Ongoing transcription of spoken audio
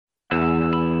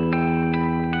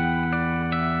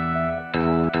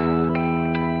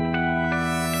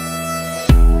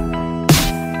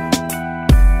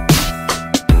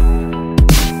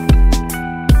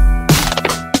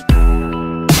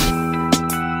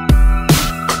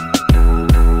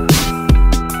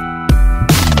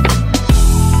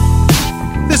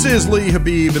is Lee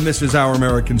Habib, and this is Our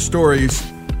American Stories,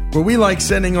 where we like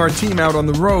sending our team out on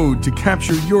the road to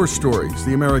capture your stories,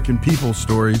 the American people's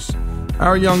stories.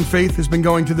 Our young faith has been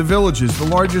going to the villages, the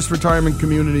largest retirement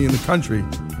community in the country.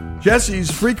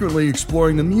 Jesse's frequently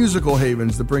exploring the musical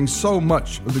havens that bring so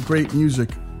much of the great music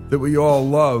that we all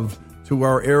love to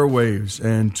our airwaves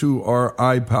and to our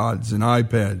iPods and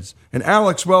iPads. And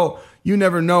Alex, well, you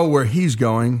never know where he's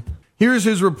going. Here's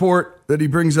his report that he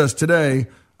brings us today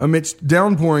amidst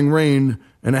downpouring rain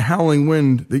and a howling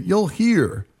wind that you'll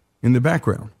hear in the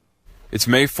background. It's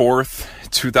May 4th,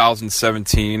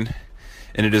 2017,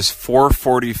 and it is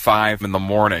 4:45 in the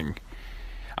morning.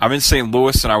 I'm in St.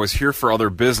 Louis, and I was here for other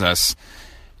business,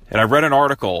 and I read an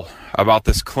article about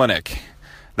this clinic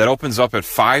that opens up at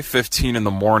 5:15 in the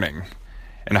morning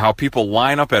and how people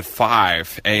line up at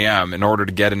 5 a.m. in order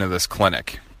to get into this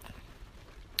clinic.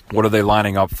 What are they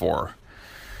lining up for?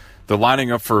 They're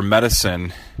lining up for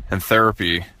medicine and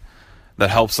therapy that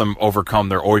helps them overcome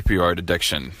their opioid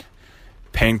addiction,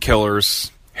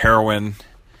 painkillers, heroin.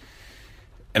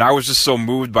 And I was just so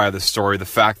moved by this story, the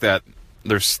fact that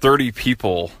there's 30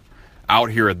 people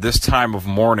out here at this time of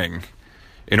morning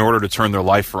in order to turn their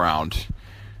life around.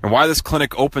 And why this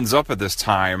clinic opens up at this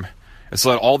time is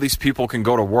so that all these people can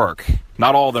go to work.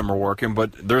 Not all of them are working,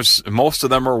 but most of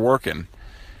them are working.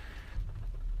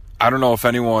 I don't know if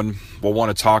anyone will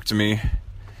want to talk to me.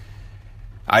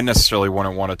 I necessarily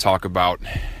wouldn't want to talk about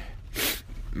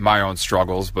my own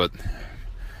struggles, but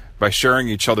by sharing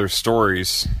each other's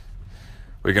stories,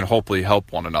 we can hopefully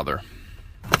help one another.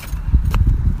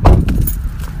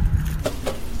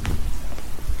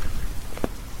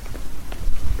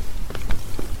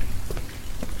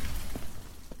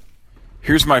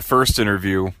 Here's my first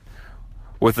interview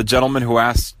with a gentleman who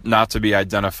asked not to be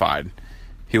identified.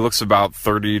 He looks about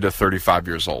 30 to 35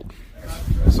 years old.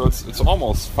 So it's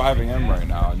almost 5 a.m. right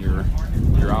now, and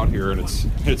you're out here, and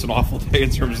it's an awful day in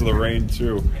terms of the rain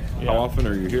too. Yeah. How often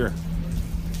are you here?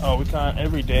 Oh, we can't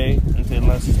every day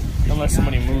unless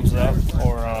somebody moves up,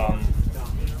 or a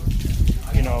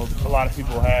lot of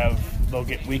people they'll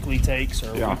get weekly takes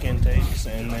or weekend takes,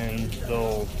 and then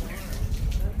they'll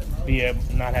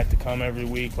not have to come every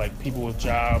week, like people with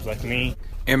jobs like me.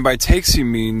 And by takes he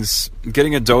means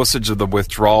getting a dosage of the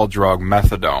withdrawal drug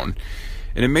methadone.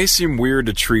 And it may seem weird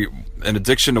to treat an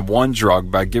addiction to one drug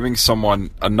by giving someone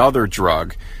another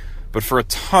drug, but for a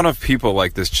ton of people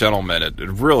like this gentleman, it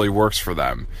really works for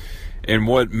them. And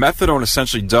what methadone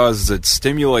essentially does is it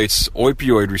stimulates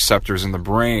opioid receptors in the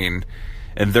brain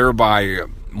and thereby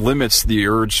limits the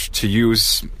urge to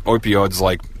use opioids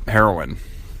like heroin.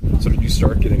 So did you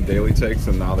start getting daily takes,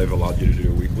 and now they've allowed you to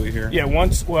do weekly here? Yeah,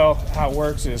 how it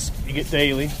works is you get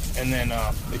daily, and then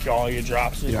if all your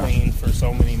drops are clean for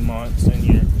so many months, then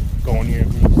you're going to your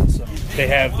groups and stuff. They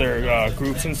have their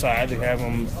groups inside. They have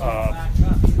them,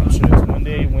 I'm sure it's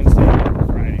Monday, Wednesday,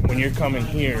 Friday. When you're coming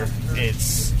here,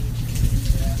 it's,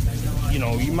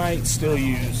 you might still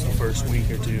use the first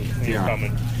week or two when you're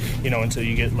coming, until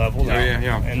you get leveled out.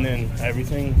 And then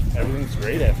everything's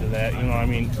great after that.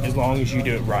 As long as you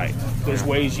do it right. There's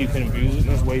ways you can abuse it, and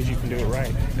there's ways you can do it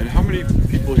right. And how many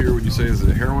people here would you say is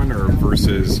it heroin or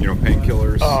versus,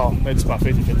 painkillers? Oh, it's about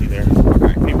 50-50 there.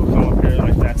 Okay. People come up here,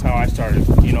 like that's how I started.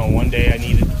 One day I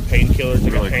needed painkillers. I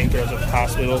got painkillers at the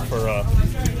hospital for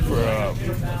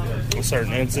a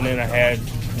certain incident I had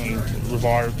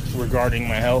regarding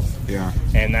my health. Yeah.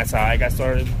 And that's how I got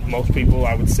started. Most people,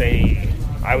 I would say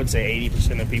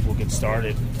 80% of people get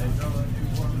started,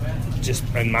 just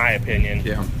in my opinion,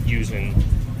 using,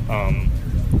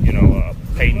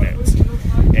 pain meds.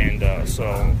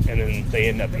 And then they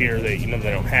end up here, they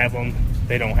don't have them.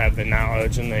 They don't have the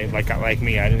knowledge, and they, like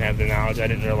me, I didn't have the knowledge. I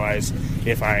didn't realize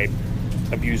if I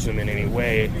abuse them in any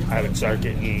way, I would start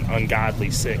getting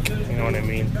ungodly sick, you know what I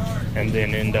mean? And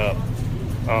then end up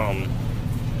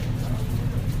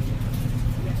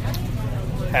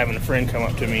having a friend come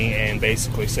up to me and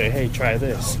basically say, hey, try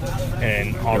this,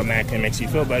 and automatically makes you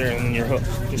feel better, and then you're hooked,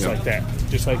 just like that,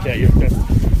 you're hooked.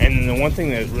 And the one thing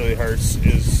that really hurts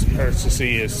to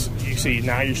see is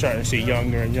now you're starting to see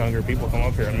younger and younger people come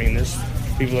up here. There's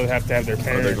people that have to have their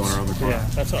parents. Are they going around the corner? Yeah,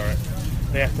 that's all right.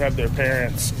 They have to have their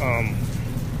parents. I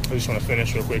just want to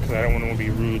finish real quick because I don't want to be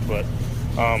rude, but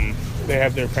they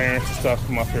have their parents and stuff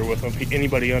come up here with them.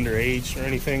 Anybody underage or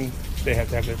anything, they have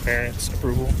to have their parents'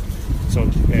 approval. So,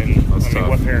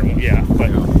 what parent? Yeah, but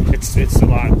it's a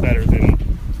lot better than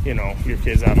your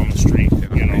kids out on the street.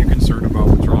 Are you concerned about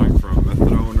withdrawing from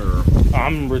methadone, or?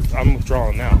 I'm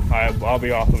withdrawing now. I'll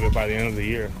be off of it by the end of the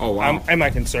year. Oh wow. Am I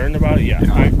concerned about it? Yeah.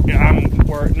 I'm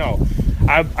worried. No,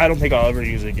 I don't think I'll ever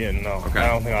use it again. No, Okay. I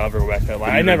don't think I'll ever go back that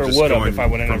line. I never would have if I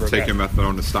would have never taking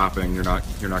methadone to stopping. You're not.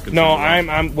 No,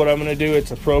 what I'm going to do.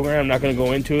 It's a program. I'm not going to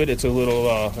go into it. It's a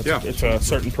little. It's a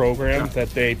certain program that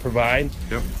they provide.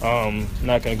 Yep. I'm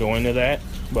not going to go into that,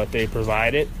 but they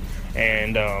provide it,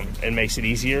 and it makes it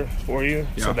easier for you.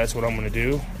 Yeah. So that's what I'm going to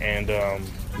do. And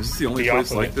is this the only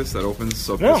place like this that opens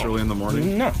up No. this early in the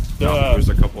morning? No. There's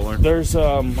a couple there. There's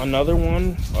another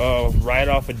one right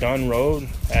off of Dunn Road.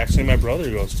 Actually, my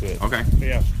brother goes to it. Okay.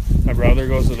 Yeah, my brother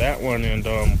goes to that one, and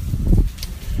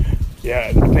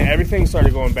everything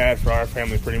started going bad for our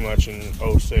family pretty much in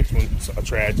 '06 when a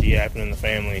tragedy happened in the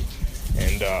family,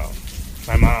 and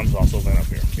my mom's also been up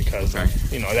here because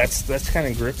that's the kind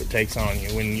of grip it takes on you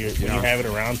when you have it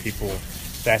around people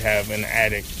that have an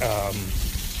addict.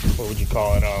 What would you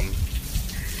call it?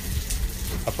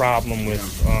 A problem with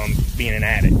being an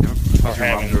addict. Yep. How's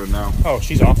your mom doing now? Oh,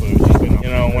 she's off of it. She's been,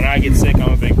 when I get sick,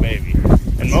 I'm a big baby.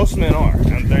 And most men are.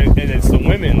 And it's the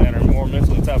women that are more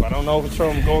mentally tough. I don't know if it's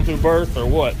from going through birth or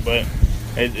what, but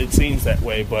it seems that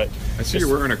way. But I see you're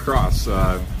wearing a cross.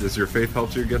 Does your faith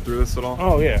help you get through this at all?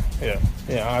 Oh, yeah.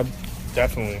 I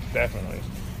definitely.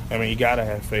 I mean, you got to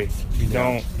have faith. If you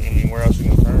don't, I mean, where else are you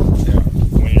going to turn? Yeah.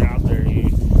 When you're out there,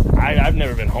 I've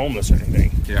never been homeless or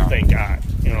anything. Yeah. Thank God.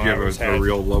 Do you have a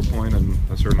real low point in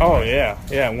a certain point?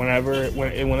 Yeah.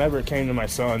 Whenever it came to my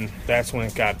son, that's when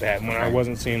it got bad. When I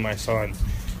wasn't seeing my son,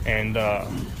 and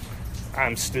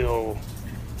I'm still.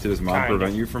 Did his mom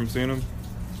prevent you from seeing him?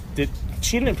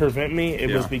 She didn't prevent me.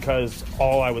 It was because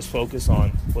all I was focused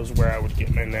on was where I would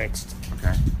get my next.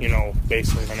 Okay.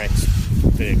 Basically my next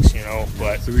fix.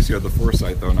 But so at least you had the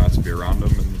foresight though not to be around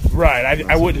him. Right.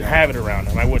 I wouldn't have it around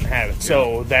him. I wouldn't have it. Yeah.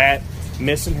 So that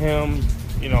missing him.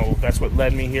 That's what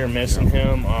led me here, missing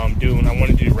him. I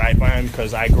wanted to do right by him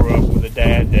because I grew up with a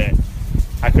dad that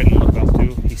I couldn't look up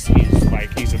to. He's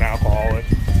an alcoholic.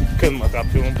 Couldn't look up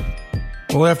to him.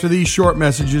 Well, after these short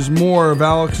messages, more of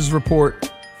Alex's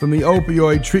report from the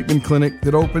opioid treatment clinic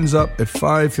that opens up at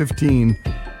 5:15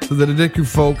 so that addicted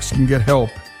folks can get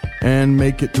help and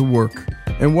make it to work.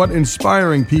 And what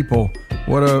inspiring people.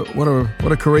 What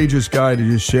a courageous guy to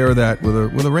just share that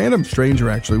with a random stranger,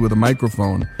 actually, with a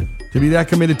microphone. To be that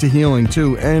committed to healing,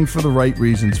 too, and for the right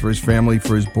reasons, for his family,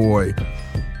 for his boy.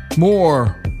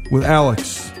 More with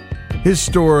Alex. His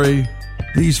story,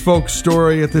 these folks'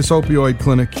 story at this opioid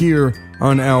clinic here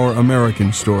on Our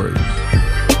American Stories.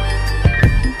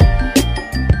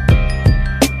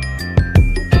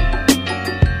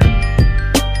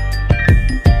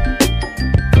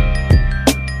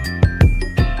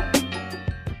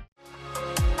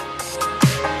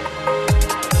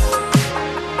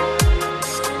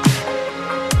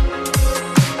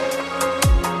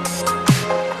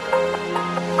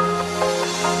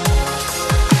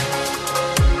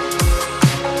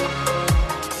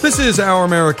 This is Our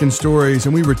American Stories,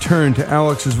 and we return to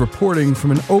Alex's reporting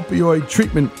from an opioid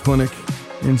treatment clinic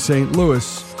in St.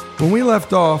 Louis. When we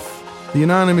left off, the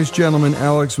anonymous gentleman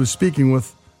Alex was speaking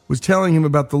with was telling him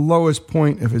about the lowest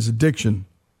point of his addiction,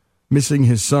 missing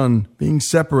his son, being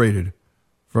separated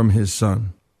from his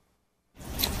son.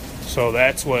 So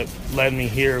that's what led me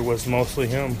here was mostly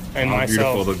him and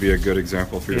myself. Beautiful to be a good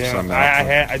example for your son now.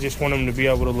 I just want him to be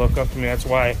able to look up to me. That's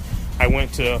why I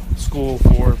went to school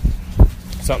for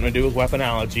something to do with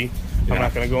weaponology. I'm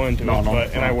not going to go into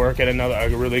it, and I work at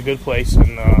a really good place.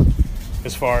 And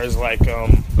as far as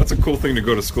that's a cool thing to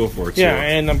go to school for, too. Yeah,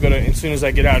 and I'm gonna as soon as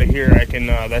I get out of here, I can.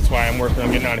 That's why I'm working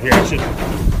on getting out of here. I should.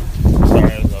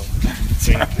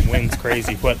 Sorry, the wind's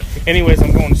crazy, but anyways,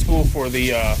 I'm going to school for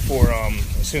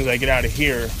as soon as I get out of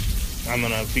here, I'm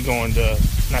gonna be going to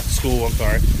not to school. I'm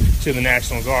sorry. To the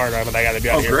National Guard, but I got to be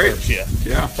out of here first. Yeah.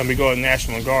 So I'm gonna be going to the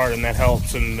National Guard, and that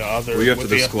helps. And the other. Will you have to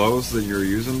disclose that you're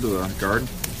using to the Guard?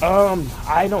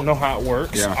 I don't know how it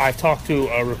works. Yeah. I talked to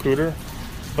a recruiter,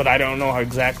 but I don't know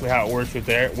exactly how it works with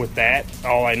that.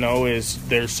 All I know is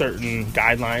there's certain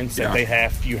guidelines that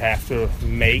you have to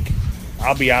make.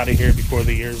 I'll be out of here before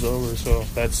the year's over, so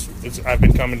I've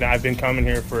been coming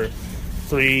here for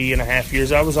 3.5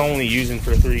 years. I was only using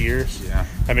for 3 years. Yeah.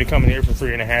 I've been coming here for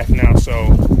 3.5 now.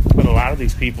 So, but a lot of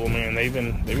these people, man, they've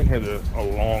been here a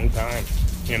long time.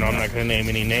 I'm not going to name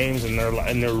any names, and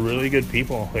they're really good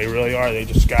people. They really are. They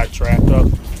just got trapped up.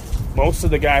 Most of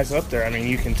the guys up there, I mean,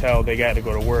 you can tell they got to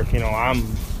go to work.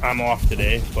 I'm off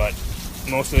today, but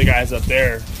most of the guys up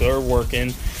there, they're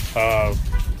working.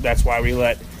 That's why we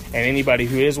let. And anybody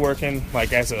who is working,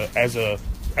 like as a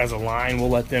as a line, we'll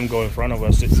let them go in front of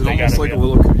us. Is it almost like a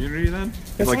little community then?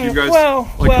 Like you guys,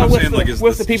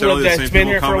 with the people that's been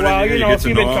here for a while, if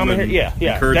you've been coming here,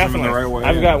 definitely. The right way,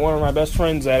 I've got one of my best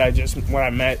friends that when I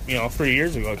met, 3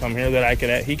 years ago, come here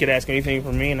that he could ask anything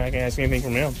from me and I can ask anything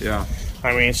from him. Yeah.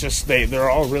 I mean, it's just they're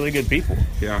all really good people.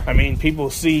 Yeah. I mean,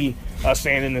 people see us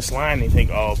standing in this line, they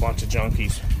think, oh, a bunch of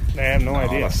junkies. They have no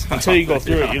idea. Until you go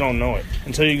through it, you don't know it.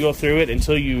 Until you go through it,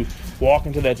 until you walk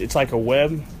into that, it's like a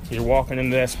web. You're walking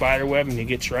into that spider web and you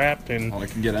get trapped. And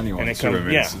it can get anyone. And it's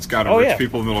got rich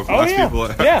people, middle class people.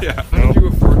 Yeah. How did you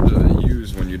afford to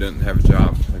use when you didn't have a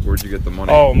job? Like, where'd you get the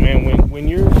money? Oh man, when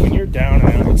you're down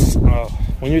and out,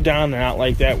 when you're down and out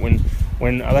like that,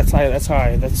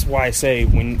 that's why I say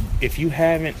if you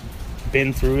haven't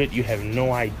been through it, you have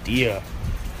no idea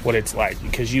what it's like,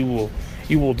 because you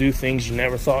will do things you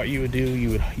never thought you would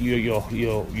do.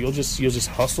 You'll just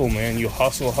hustle, man. You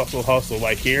hustle.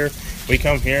 Like here, we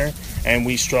come here and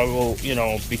we struggle,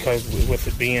 because with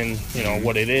it being,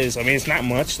 what it is. I mean, it's not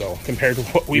much though compared to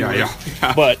what we were. Yeah.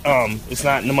 But it's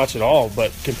not much at all.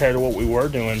 But compared to what we were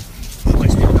doing.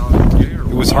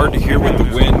 It was hard to hear with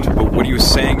the wind, but what he was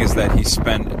saying is that he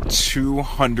spent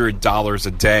 $200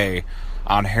 a day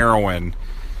on heroin,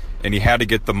 and he had to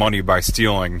get the money by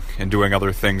stealing and doing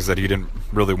other things that he didn't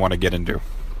really want to get into.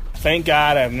 Thank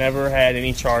God I've never had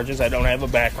any charges. I don't have a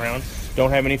background,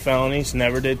 don't have any felonies,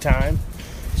 never did time.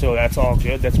 So that's all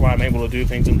good. That's why I'm able to do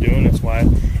things I'm doing. That's why.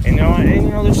 And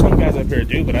there's some guys up here that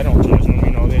do, but I don't judge them.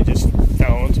 They just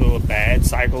fell into a bad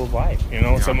cycle of life.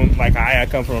 Someone like I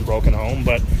come from a broken home,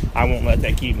 but I won't let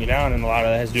that keep me down. And a lot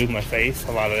of that has to do with my faith.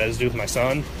 A lot of that has to do with my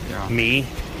son, me,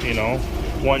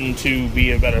 wanting to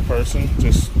be a better person,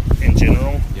 just in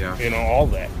general, all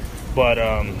that.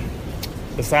 But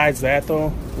besides that,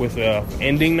 though, with an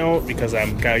ending note, because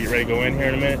I'm gotta get ready to go in here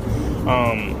in a minute,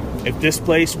 if this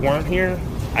place weren't here,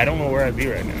 I don't know where I'd be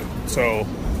right now. So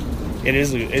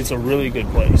it's a really good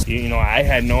place. I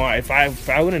had if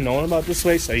I would have known about this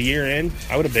place a year in,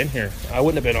 I would have been here. I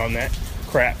wouldn't have been on that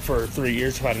crap for 3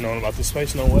 years if I'd have known about this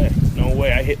place. No way.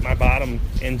 I hit my bottom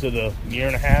into the year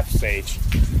and a half stage.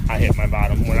 I hit my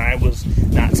bottom when I was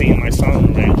not seeing my son on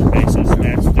a regular basis.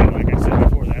 Like I said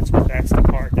before, that's the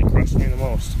part that crushed me the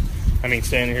most. I mean,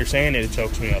 standing here saying it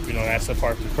chokes me up. That's the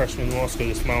part that crushed me the most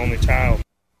because it's my only child.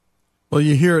 Well,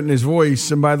 you hear it in his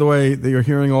voice. And by the way, you're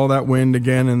hearing all that wind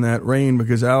again and that rain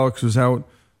because Alex was out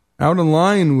in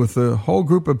line with a whole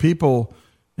group of people.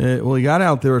 He got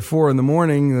out there at 4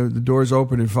 a.m. The doors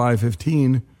opened at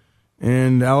 5:15,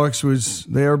 and Alex was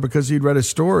there because he'd read a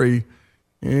story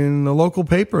in the local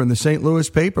paper, in the St. Louis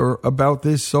paper, about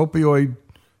this opioid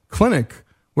clinic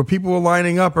where people were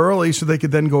lining up early so they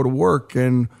could then go to work.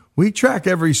 And we track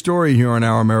every story here on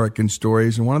Our American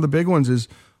Stories, and one of the big ones is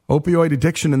opioid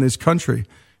addiction in this country.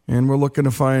 And we're looking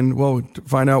to find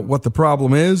out what the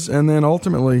problem is, and then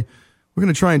ultimately we're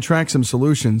going to try and track some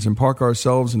solutions and park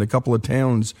ourselves in a couple of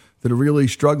towns that are really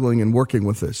struggling and working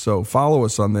with this. So follow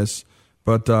us on this.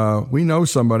 But we know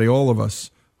somebody, all of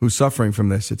us, who's suffering from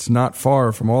this. It's not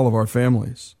far from all of our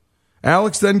families.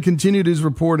 Alex then continued his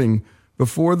reporting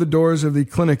before the doors of the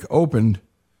clinic opened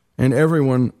and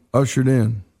everyone ushered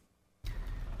in.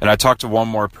 And I talked to one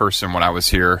more person when I was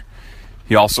here.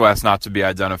 He also asked not to be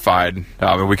identified.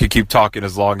 And we could keep talking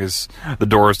as long as the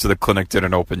doors to the clinic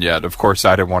didn't open yet. Of course,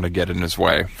 I didn't want to get in his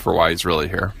way for why he's really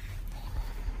here.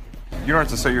 You don't have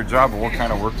to say your job, but what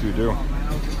kind of work do you do?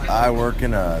 I work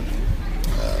in a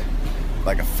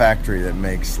factory that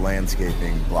makes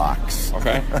landscaping blocks.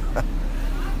 Okay.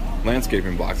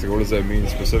 Landscaping blocks. Like, what does that mean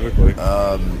specifically?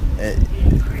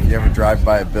 You ever drive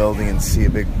by a building and see a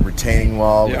big retaining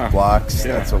wall with blocks?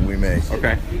 Yeah. That's what we make.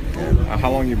 Okay. Yeah.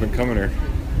 How long you been coming here?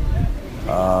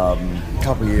 A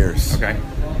couple years. Okay.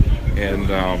 And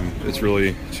it's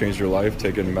really changed your life,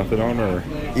 taking methadone, or?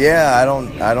 Yeah,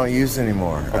 I don't use it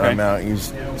anymore. Okay. I don't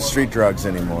use street drugs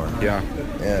anymore. Yeah.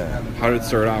 Yeah. How did it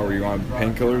start out? Were you on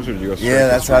painkillers, or did you go straight? Yeah,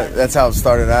 that's how it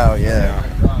started out. Yeah.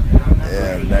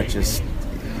 And that just,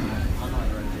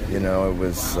 it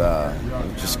was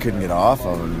just couldn't get off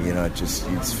of them. You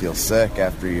just feel sick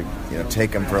after you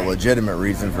take them for a legitimate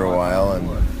reason for a while, and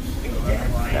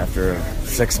after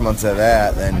 6 months of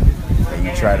that, then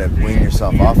you try to wean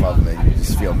yourself off of them, and you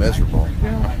just feel miserable.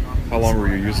 Yeah. How long were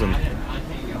you using?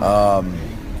 A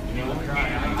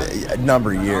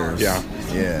number of years. Yeah.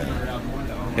 Yeah.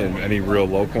 And any real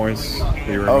low points that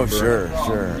you remember? Oh, sure.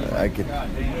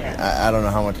 I don't know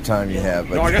how much time you have,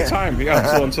 but no, I got time.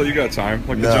 Yeah, until you got time.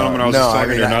 Like the gentleman I was just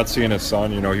talking to, not seeing his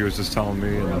son. He was just telling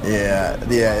me. And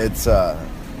It's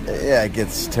it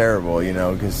gets terrible.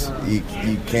 Because you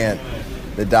can't.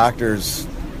 The doctors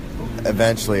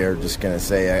eventually are just going to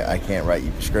say, I can't write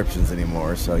you prescriptions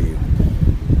anymore, so you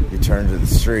turn to the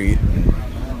street,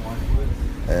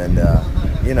 and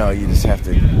you just have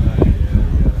to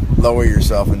lower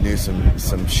yourself and do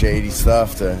some shady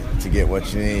stuff to get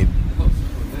what you need.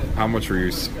 How much were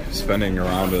you spending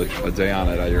around a day on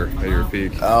it at your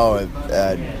peak? Oh,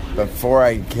 before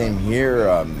I came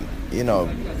here,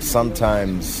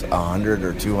 sometimes $100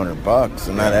 or $200,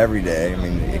 and not every day. I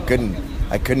mean,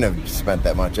 I couldn't have spent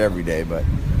that much every day, but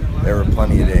there were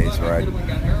plenty of days where I'd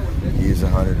use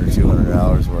 $100 or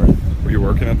 $200 worth. Were you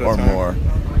working at that or time? More?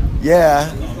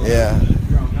 Yeah.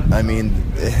 I mean,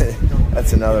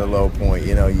 that's another low point.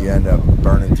 You end up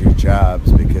burning 2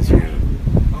 jobs because you're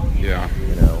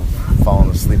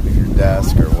falling asleep at your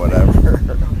desk or whatever.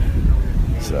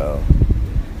 So.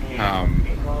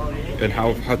 And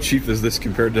how cheap is this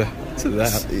compared to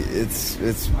that?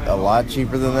 It's a lot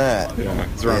cheaper than that. Yeah,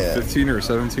 it's around $15 or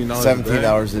 $17.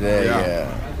 $17 a day.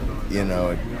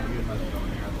 Yeah.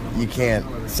 You can't.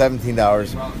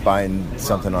 $17 buying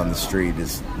something on the street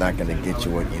is not going to get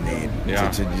you what you need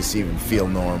to just even feel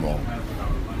normal.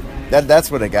 That's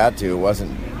what it got to.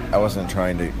 I wasn't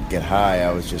trying to get high.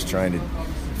 I was just trying to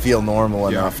feel normal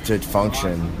enough to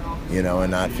function,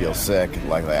 and not feel sick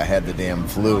like I had the damn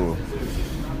flu.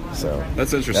 So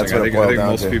that's interesting. I think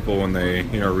most people, when they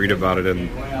read about it in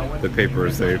the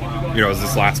papers, they as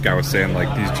this last guy was saying,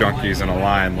 like these junkies in a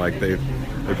line, like they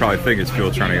probably think it's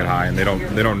people trying to get high, and they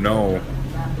don't know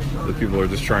that people are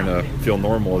just trying to feel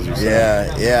normal, as you say.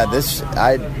 Yeah.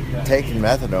 I'd taken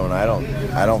methadone. I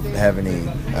don't have any.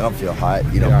 I don't feel high,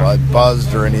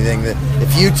 buzzed or anything. That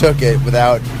if you took it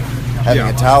without having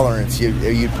a tolerance,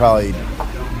 you'd probably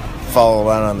fall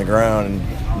down on the ground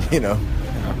and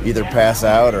either pass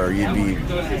out or you'd be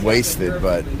wasted.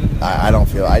 But I don't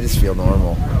feel. I just feel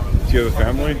normal. Do you have a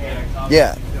family?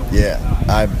 Yeah.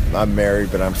 I'm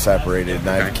married, but I'm separated, and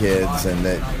I have kids,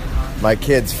 and my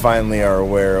kids finally are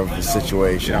aware of the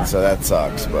situation, so that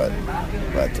sucks. But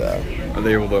are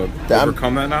they able to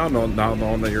overcome that now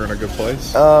knowing that you're in a good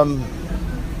place?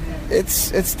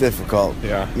 It's difficult.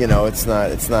 Yeah. It's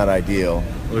not ideal.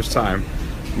 Well, there's time.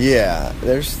 Yeah,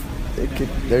 there's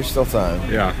still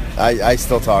time. Yeah. I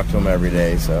still talk to them every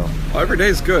day, so. Well, every day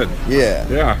is good. Yeah.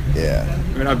 Yeah. Yeah.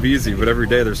 I mean, not busy, but every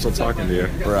day they're still talking to you.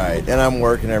 Right. And I'm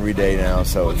working every day now,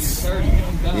 so it's,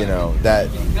 that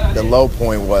the low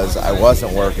point was I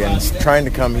wasn't working, trying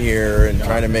to come here and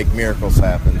trying to make miracles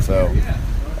happen. So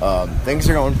things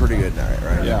are going pretty good now,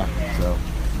 right? Yeah. So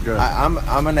good.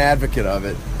 I'm an advocate of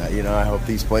it. I hope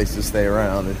these places stay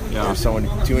around. There's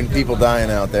too many people dying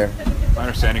out there. My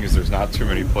understanding is there's not too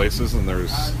many places, and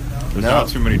there's not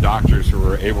too many doctors who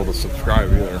are able to subscribe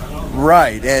either.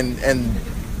 Right, and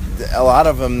a lot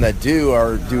of them that do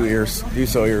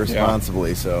so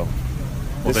irresponsibly. Yeah. So,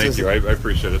 well, thank you. I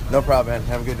appreciate it. No problem, man.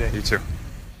 Have a good day. You too.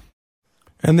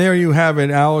 And there you have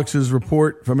it, Alex's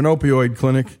report from an opioid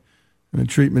clinic and a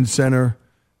treatment center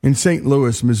in St.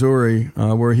 Louis, Missouri,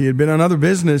 where he had been on other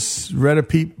business, read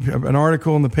an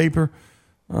article in the paper.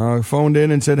 Phoned in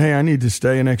and said, hey, I need to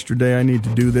stay an extra day. I need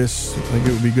to do this. I think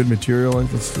it would be good material. I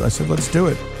said, let's do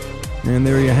it. And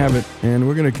there you have it. And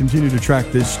we're going to continue to track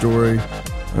this story.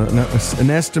 An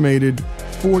estimated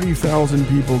 40,000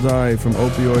 people die from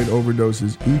opioid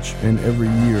overdoses each and every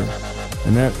year.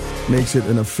 And that makes it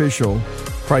an official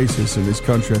crisis in this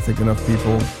country. I think enough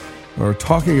people are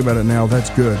talking about it now. That's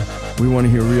good. We want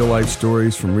to hear real-life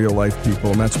stories from real-life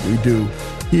people, and that's what we do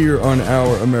here on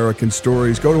Our American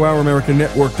Stories. Go to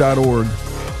OurAmericanNetwork.org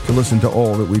to listen to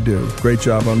all that we do. Great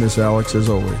job on this, Alex, as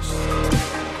always.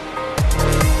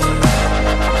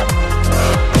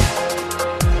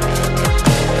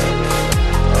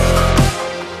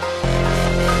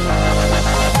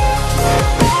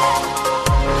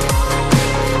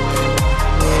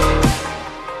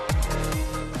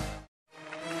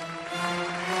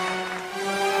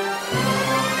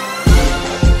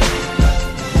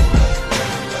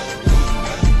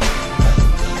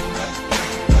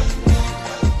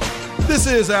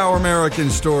 This is Our American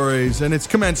Stories, and it's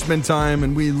commencement time,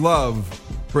 and we love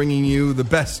bringing you the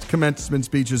best commencement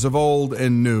speeches of old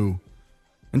and new.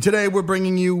 And today we're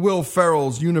bringing you Will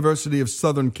Ferrell's University of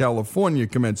Southern California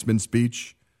commencement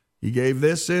speech. He gave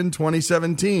this in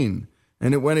 2017,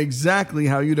 and it went exactly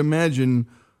how you'd imagine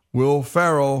Will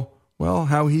Ferrell,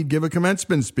 how he'd give a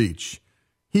commencement speech.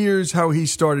 Here's how he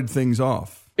started things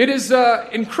off. It is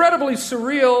incredibly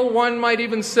surreal, one might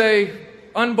even say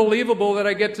unbelievable, that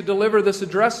I get to deliver this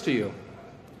address to you.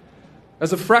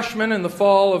 As a freshman in the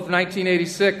fall of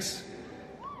 1986,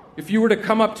 if you were to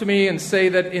come up to me and say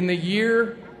that in the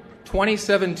year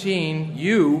 2017,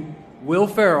 you, Will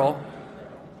Ferrell,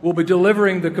 will be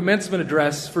delivering the commencement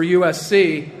address for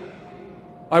USC,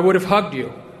 I would have hugged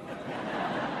you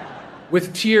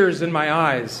with tears in my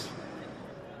eyes.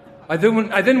 I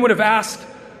then would have asked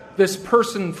this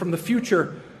person from the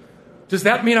future, does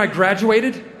that mean I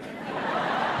graduated?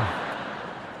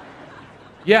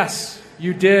 Yes,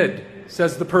 you did,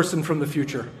 says the person from the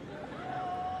future.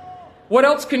 What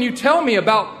else can you tell me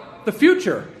about the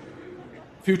future?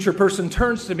 Future person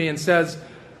turns to me and says,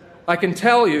 I can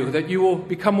tell you that you will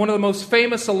become one of the most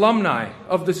famous alumni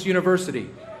of this university.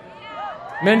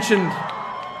 Mentioned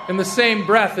in the same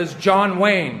breath as John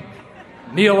Wayne,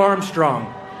 Neil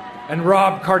Armstrong, and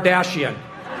Rob Kardashian.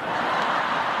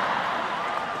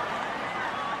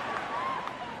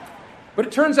 But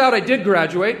it turns out I did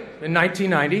graduate in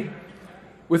 1990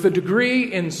 with a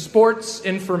degree in sports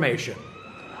information.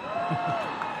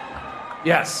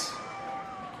 Yes,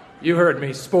 you heard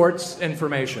me, sports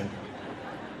information.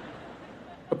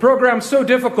 A program so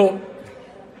difficult,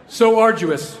 so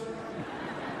arduous,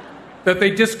 that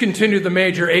they discontinued the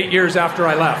major 8 years after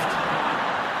I left.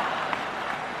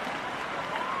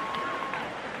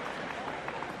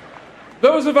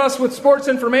 Those of us with sports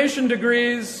information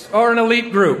degrees are an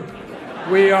elite group.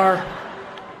 We are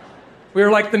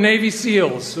like the Navy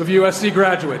SEALs of USC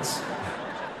graduates.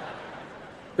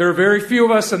 There are very few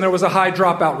of us, and there was a high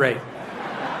dropout rate.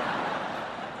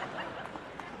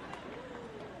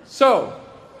 So,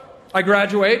 I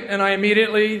graduate, and I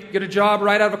immediately get a job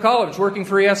right out of college, working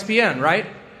for ESPN, right?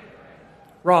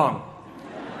 Wrong.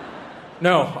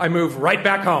 No, I move right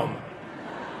back home.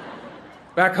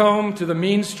 Back home to the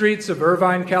mean streets of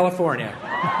Irvine, California.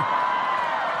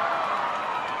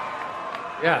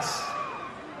 Yes.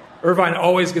 Irvine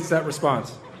always gets that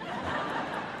response.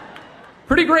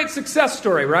 Pretty great success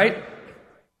story, right?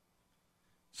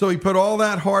 So he put all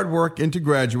that hard work into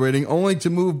graduating, only to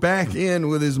move back in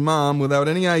with his mom without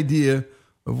any idea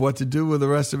of what to do with the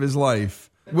rest of his life.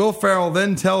 Will Ferrell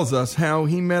then tells us how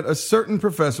he met a certain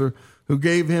professor who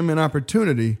gave him an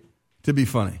opportunity to be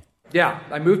funny. Yeah,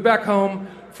 I moved back home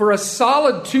for a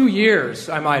solid 2 years,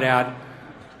 I might add.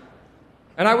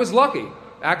 And I was lucky,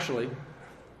 actually.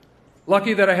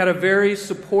 Lucky that I had a very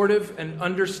supportive and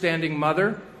understanding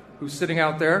mother who's sitting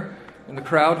out there in the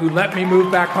crowd who let me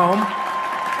move back home.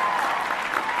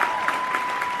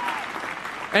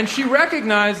 And she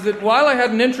recognized that while I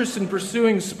had an interest in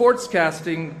pursuing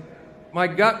sportscasting, my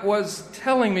gut was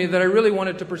telling me that I really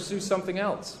wanted to pursue something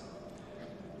else.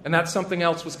 And that something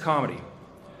else was comedy.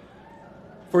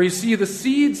 For you see, the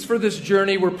seeds for this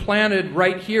journey were planted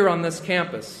right here on this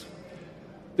campus.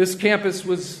 This campus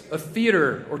was a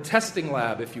theater or testing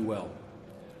lab, if you will.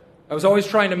 I was always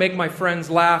trying to make my friends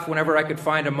laugh whenever I could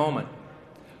find a moment.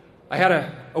 I had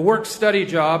a work-study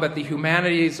job at the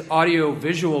Humanities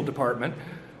Audio-Visual Department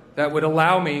that would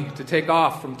allow me to take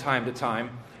off from time to time.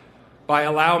 By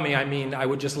allow me, I mean I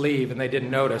would just leave and they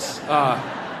didn't notice.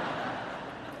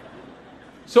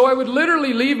 So I would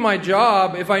literally leave my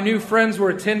job if I knew friends were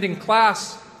attending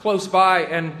class close by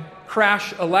and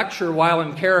crash a lecture while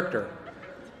in character.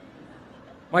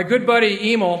 My good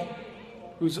buddy Emil,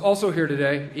 who's also here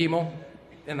today, Emil,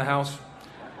 in the house.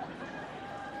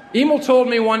 Emil told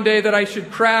me one day that I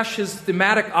should crash his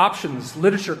thematic options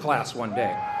literature class one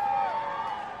day.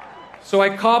 So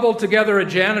I cobbled together a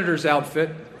janitor's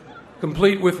outfit,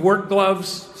 complete with work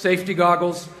gloves, safety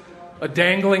goggles, a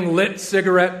dangling lit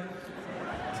cigarette,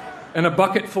 and a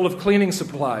bucket full of cleaning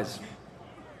supplies.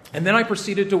 And then I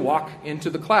proceeded to walk into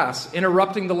the class,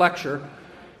 interrupting the lecture,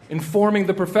 informing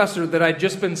the professor that I'd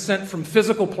just been sent from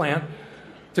physical plant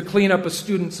to clean up a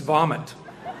student's vomit.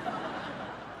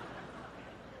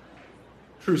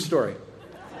 True story.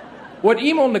 What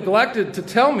Emil neglected to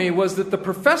tell me was that the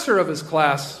professor of his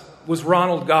class was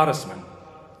Ronald Gottesman,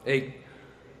 a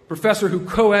professor who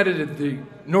co-edited the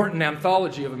Norton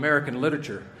Anthology of American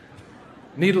Literature.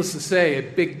 Needless to say, a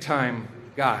big-time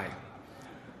guy.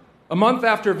 A month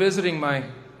after visiting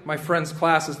my friend's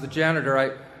class as the janitor,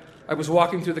 I was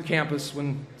walking through the campus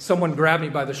when someone grabbed me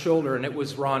by the shoulder, and it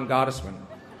was Ron Gottesman.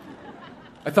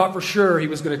 I thought for sure he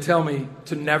was going to tell me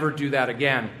to never do that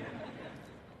again.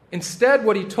 Instead,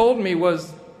 what he told me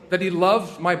was that he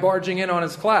loved my barging in on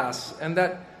his class, and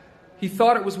that he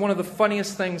thought it was one of the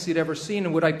funniest things he'd ever seen,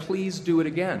 and would I please do it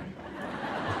again?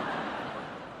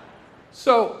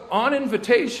 So, on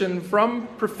invitation from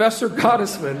Professor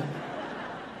Gottesman,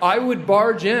 I would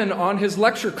barge in on his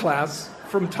lecture class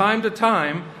from time to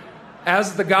time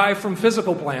as the guy from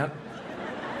physical plant,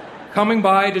 coming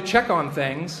by to check on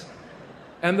things,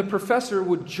 and the professor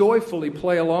would joyfully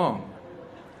play along.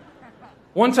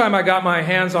 One time I got my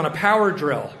hands on a power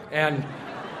drill, and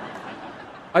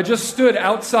I just stood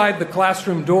outside the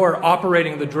classroom door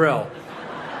operating the drill.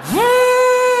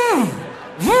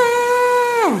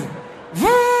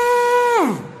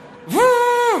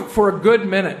 for a good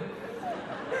minute.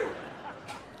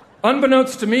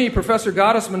 Unbeknownst to me, Professor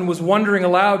Gottesman was wondering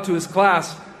aloud to his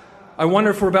class, I wonder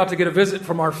if we're about to get a visit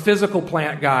from our physical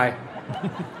plant guy.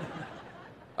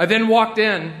 I then walked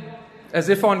in, as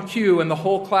if on cue, and the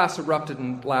whole class erupted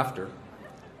in laughter.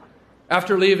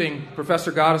 After leaving,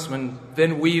 Professor Gottesman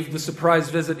then weaved the surprise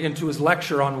visit into his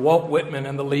lecture on Walt Whitman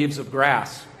and the leaves of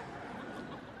grass.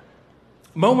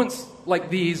 Moments like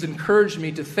these encouraged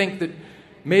me to think that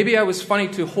maybe I was funny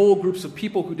to whole groups of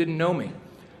people who didn't know me.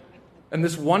 And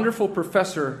this wonderful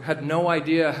professor had no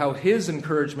idea how his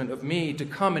encouragement of me to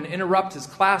come and interrupt his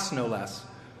class, no less,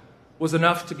 was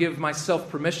enough to give myself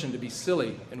permission to be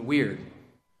silly and weird.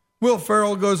 Will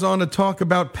Ferrell goes on to talk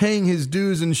about paying his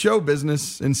dues in show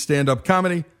business, in stand-up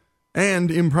comedy, and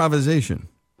improvisation.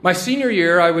 My senior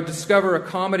year, I would discover a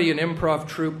comedy and improv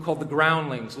troupe called the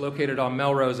Groundlings, located on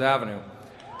Melrose Avenue.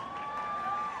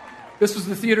 This was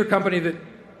the theater company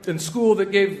in school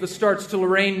that gave the starts to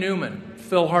Lorraine Newman,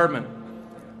 Phil Hartman,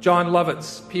 John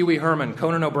Lovitz, Pee Wee Herman,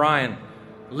 Conan O'Brien,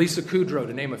 Lisa Kudrow,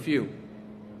 to name a few.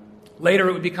 Later,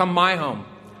 it would become my home,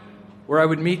 where I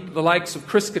would meet the likes of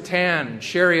Chris Kattan,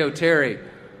 Sherry O'Terry,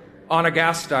 Anna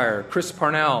Gasteyer, Chris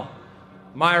Parnell,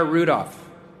 Maya Rudolph,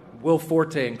 Will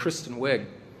Forte, and Kristen Wiig.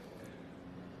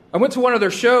 I went to one of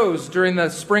their shows during the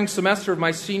spring semester of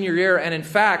my senior year and, in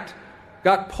fact,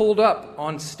 got pulled up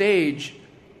on stage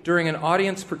during an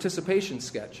audience participation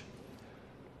sketch.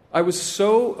 I was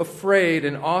so afraid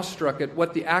and awestruck at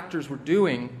what the actors were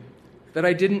doing that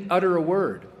I didn't utter a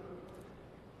word.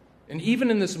 And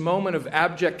even in this moment of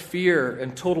abject fear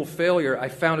and total failure, I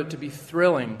found it to be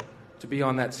thrilling to be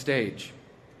on that stage.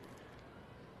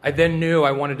 I then knew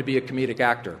I wanted to be a comedic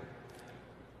actor.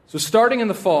 So starting in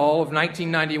the fall of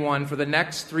 1991, for the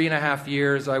next 3.5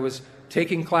 years, I was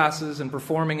taking classes and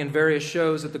performing in various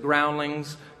shows at the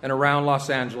Groundlings and around Los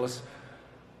Angeles.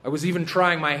 I was even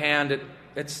trying my hand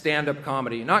at stand-up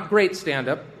comedy. Not great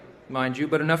stand-up, mind you,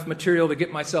 but enough material to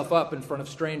get myself up in front of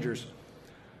strangers.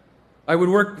 I would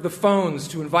work the phones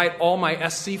to invite all my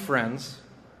SC friends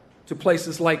to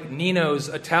places like Nino's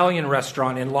Italian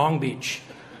restaurant in Long Beach,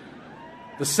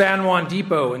 the San Juan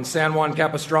Depot in San Juan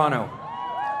Capistrano,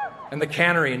 and the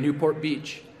Cannery in Newport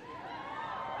Beach.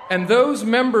 And those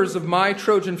members of my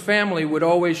Trojan family would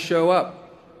always show up.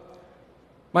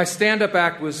 My stand-up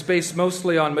act was based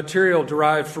mostly on material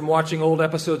derived from watching old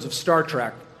episodes of Star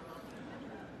Trek.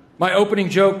 My opening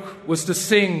joke was to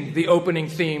sing the opening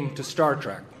theme to Star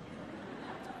Trek.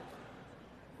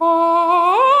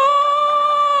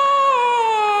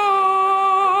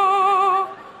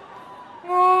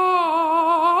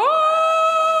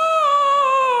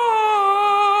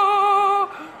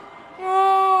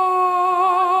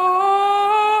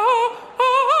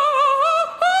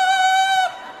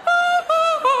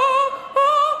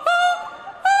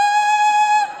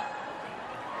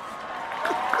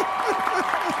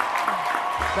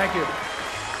 Thank you.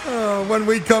 When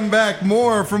we come back,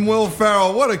 more from Will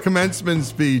Ferrell. What a commencement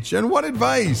speech. And what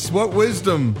advice, what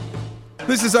wisdom.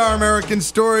 This is Our American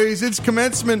Stories. It's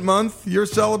Commencement Month. You're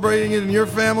celebrating it in your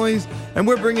families, and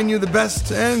we're bringing you the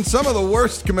best and some of the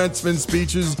worst commencement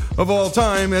speeches of all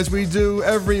time, as we do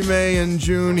every May and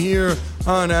June here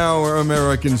on Our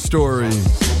American Stories.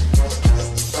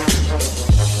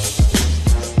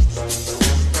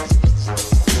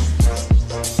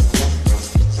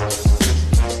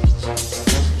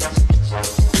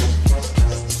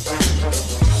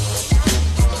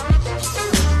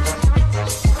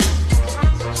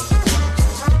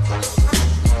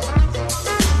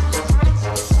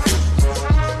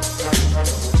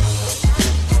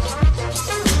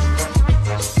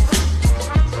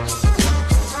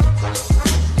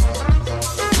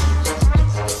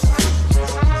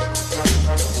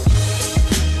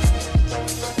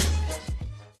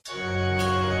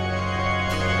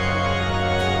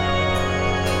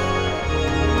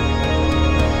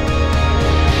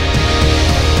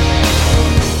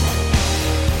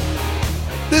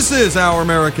 This is Our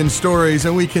American Stories,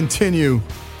 and we continue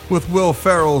with Will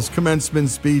Ferrell's commencement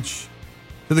speech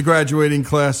to the graduating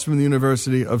class from the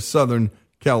University of Southern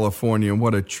California.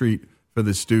 What a treat for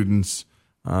the students.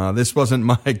 This wasn't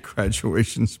my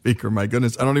graduation speaker, my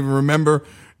goodness. I don't even remember.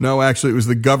 No, actually, it was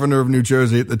the governor of New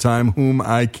Jersey at the time, whom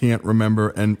I can't remember,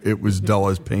 and it was dull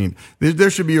as paint. There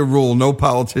should be a rule. No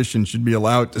politician should be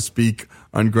allowed to speak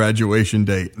on graduation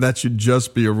day. That should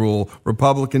just be a rule.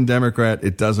 Republican, Democrat,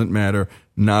 it doesn't matter.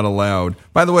 Not allowed.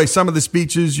 By the way, some of the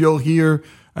speeches you'll hear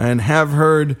and have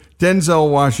heard: Denzel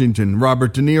Washington,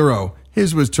 Robert De Niro.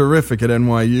 His was terrific at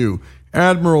NYU.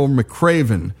 Admiral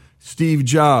McCraven, Steve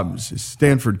Jobs, his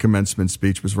Stanford commencement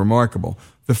speech was remarkable.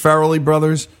 The Ferrell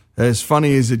brothers, as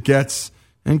funny as it gets.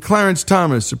 And Clarence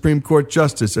Thomas, Supreme Court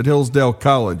Justice at Hillsdale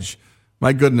College.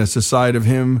 My goodness, aside of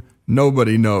him,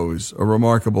 nobody knows. A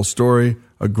remarkable story,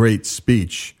 a great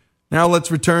speech. Now let's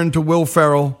return to Will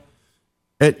Ferrell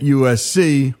at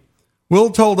USC. Will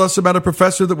told us about a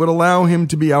professor that would allow him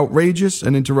to be outrageous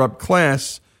and interrupt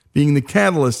class, being the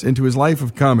catalyst into his life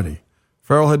of comedy.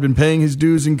 Ferrell had been paying his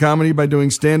dues in comedy by doing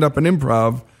stand-up and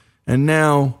improv, and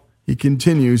now he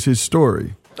continues his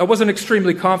story. I wasn't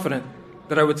extremely confident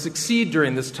that I would succeed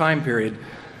during this time period.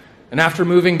 And after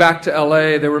moving back to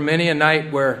LA, there were many a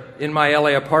night where, in my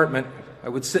LA apartment, I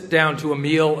would sit down to a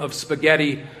meal of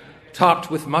spaghetti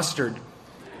topped with mustard,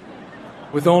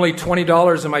 with only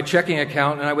 $20 in my checking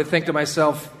account, and I would think to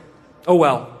myself, oh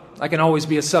well, I can always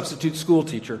be a substitute school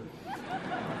teacher.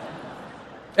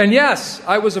 And yes,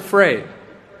 I was afraid.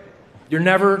 You're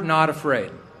never not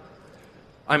afraid.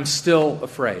 I'm still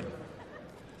afraid.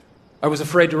 I was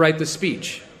afraid to write the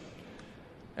speech.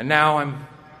 And now I'm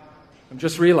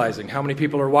just realizing how many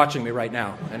people are watching me right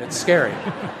now, and it's scary.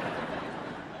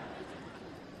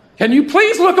 Can you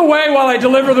please look away while I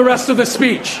deliver the rest of the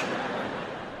speech?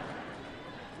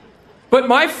 But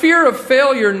my fear of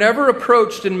failure never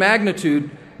approached in magnitude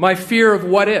my fear of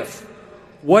what if.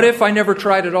 What if I never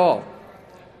tried at all?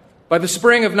 By the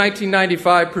spring of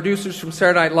 1995, producers from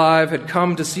Saturday Night Live had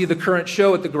come to see the current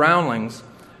show at the Groundlings.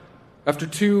 After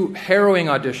 2 harrowing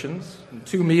auditions and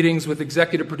 2 meetings with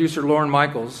executive producer Lorne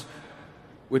Michaels,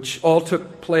 which all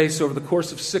took place over the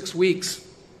course of 6 weeks,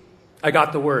 I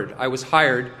got the word. I was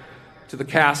hired to the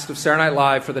cast of Saturday Night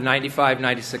Live for the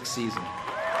 95-96 season.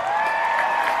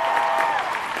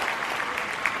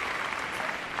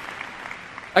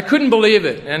 I couldn't believe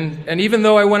it, and even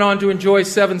though I went on to enjoy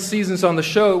 7 seasons on the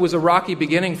show, it was a rocky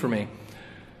beginning for me.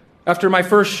 After my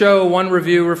first show, one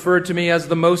review referred to me as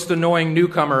the most annoying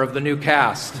newcomer of the new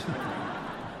cast.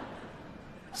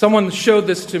 Someone showed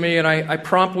this to me, and I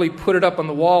promptly put it up on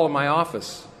the wall in my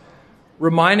office,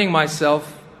 reminding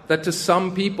myself that to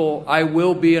some people, I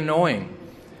will be annoying.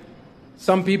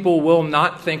 Some people will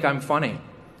not think I'm funny,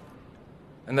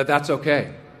 and that's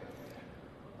okay.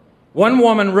 One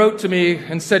woman wrote to me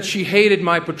and said she hated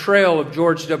my portrayal of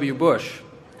George W. Bush.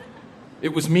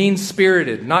 It was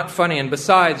mean-spirited, not funny, and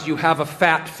besides, you have a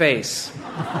fat face.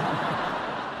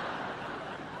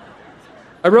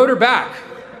 I wrote her back.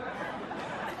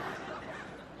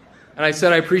 And I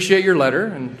said, I appreciate your letter,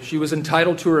 and she was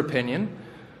entitled to her opinion,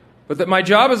 but that my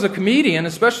job as a comedian,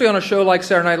 especially on a show like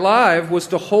Saturday Night Live, was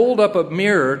to hold up a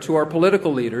mirror to our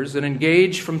political leaders and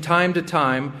engage from time to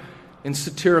time in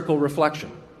satirical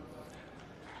reflection.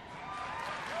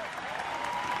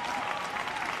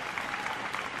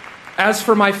 As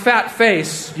for my fat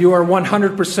face, you are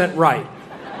 100% right.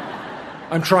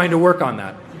 I'm trying to work on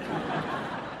that.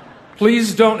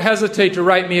 Please don't hesitate to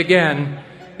write me again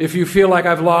if you feel like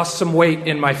I've lost some weight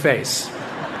in my face.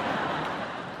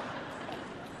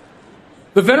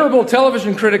 The venerable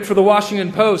television critic for the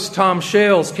Washington Post, Tom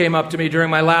Shales, came up to me during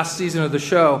my last season of the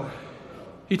show.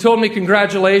 He told me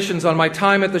congratulations on my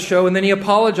time at the show, and then he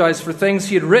apologized for things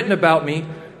he had written about me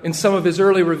in some of his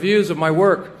early reviews of my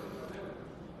work.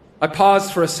 I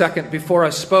paused for a second before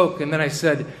I spoke, and then I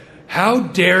said, "How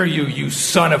dare you, you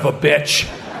son of a bitch?"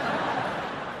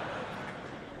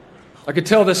 I could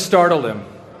tell this startled him.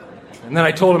 And then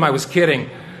I told him I was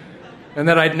kidding, and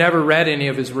that I'd never read any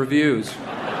of his reviews.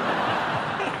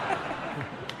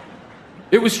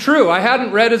 It was true, I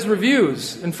hadn't read his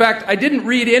reviews. In fact, I didn't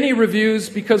read any reviews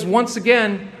because, once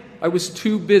again, I was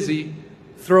too busy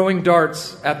throwing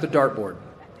darts at the dartboard,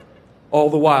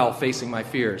 all the while facing my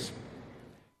fears.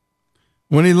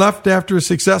 When he left after a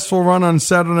successful run on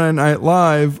Saturday Night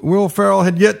Live, Will Ferrell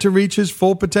had yet to reach his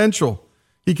full potential.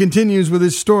 He continues with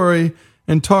his story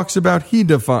and talks about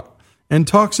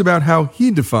how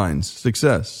he defines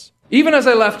success. Even as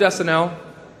I left SNL,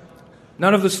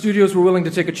 none of the studios were willing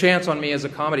to take a chance on me as a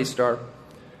comedy star.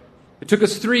 It took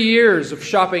us 3 years of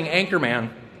shopping Anchorman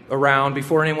around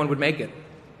before anyone would make it.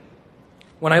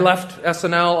 When I left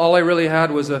SNL, all I really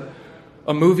had was a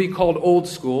movie called Old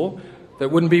School that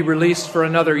wouldn't be released for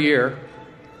another year,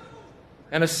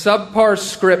 and a subpar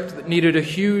script that needed a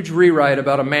huge rewrite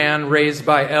about a man raised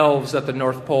by elves at the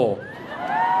North Pole.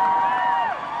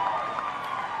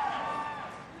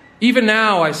 Even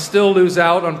now, I still lose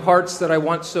out on parts that I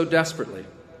want so desperately.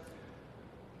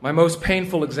 My most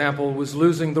painful example was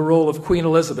losing the role of Queen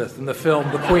Elizabeth in the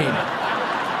film The Queen.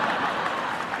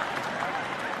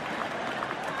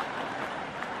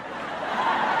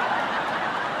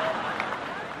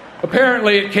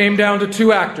 Apparently, it came down to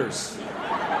 2 actors,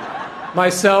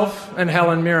 myself and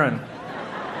Helen Mirren.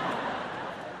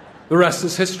 The rest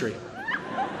is history.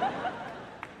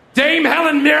 Dame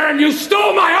Helen Mirren, you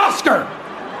stole my Oscar!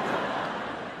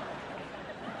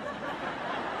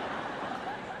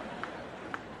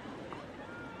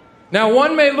 Now,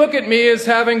 one may look at me as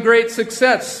having great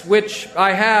success, which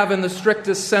I have in the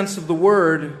strictest sense of the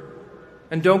word.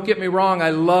 And don't get me wrong,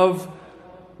 I love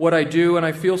what I do, and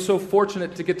I feel so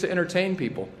fortunate to get to entertain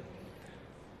people.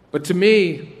 But to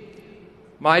me,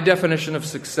 my definition of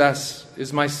success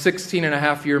is my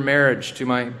 16-and-a-half-year marriage to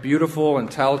my beautiful and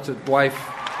talented wife,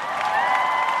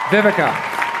 Vivica.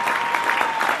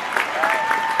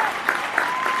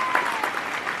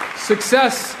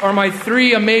 Success are my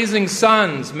 3 amazing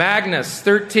sons, Magnus,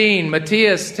 13,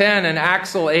 Matthias, 10, and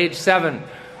Axel, age 7.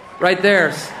 Right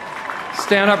there.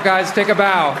 Stand up, guys. Take a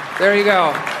bow. There you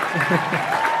go.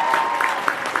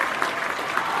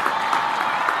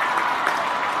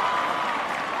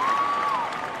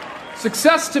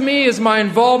 Success to me is my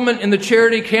involvement in the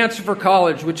charity Cancer for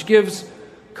College, which gives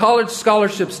college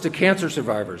scholarships to cancer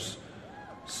survivors.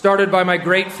 Started by my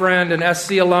great friend and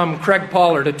SC alum Craig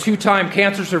Pollard, a 2-time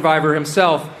cancer survivor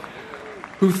himself,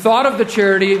 who thought of the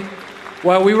charity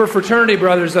while we were fraternity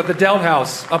brothers at the Delt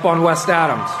House up on West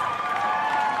Adams.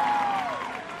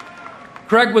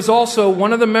 Craig was also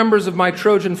one of the members of my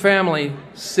Trojan family,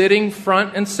 sitting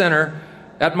front and center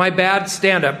at my bad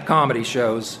stand-up comedy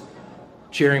shows,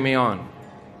 cheering me on.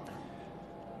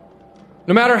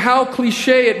 No matter how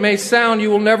cliche it may sound, you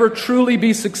will never truly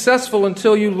be successful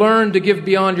until you learn to give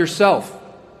beyond yourself.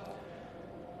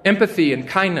 Empathy and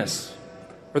kindness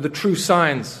are the true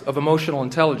signs of emotional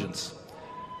intelligence.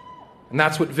 And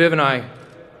that's what Viv and I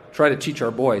try to teach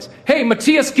our boys. Hey,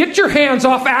 Matthias, get your hands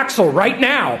off Axel right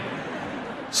now.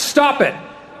 Stop it.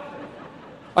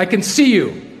 I can see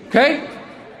you, okay?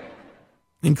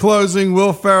 In closing,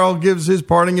 Will Ferrell gives his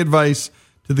parting advice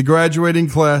to the graduating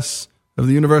class of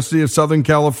the University of Southern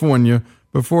California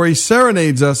before he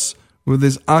serenades us with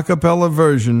his a cappella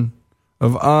version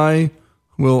of I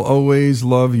Will Always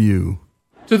Love You.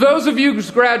 To those of you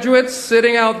graduates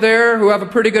sitting out there who have a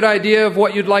pretty good idea of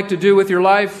what you'd like to do with your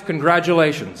life,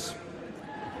 congratulations.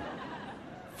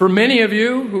 For many of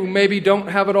you who maybe don't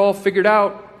have it all figured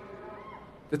out,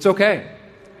 it's okay.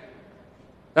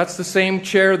 That's the same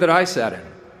chair that I sat in.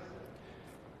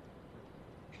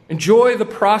 Enjoy the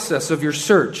process of your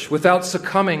search without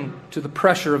succumbing to the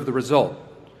pressure of the result.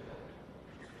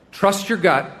 Trust your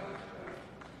gut.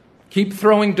 Keep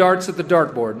throwing darts at the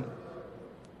dartboard.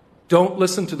 Don't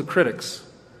listen to the critics,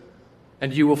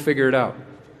 and you will figure it out.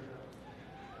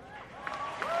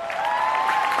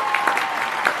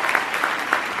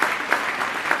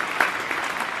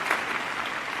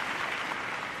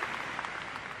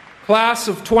 Class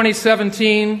of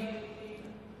 2017,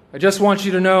 I just want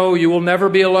you to know you will never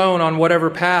be alone on whatever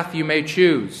path you may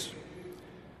choose.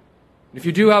 If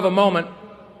you do have a moment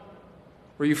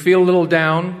where you feel a little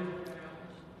down,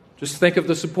 just think of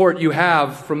the support you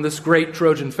have from this great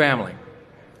Trojan family.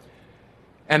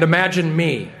 And imagine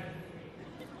me.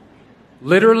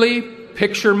 Literally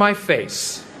picture my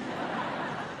face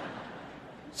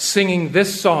singing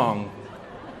this song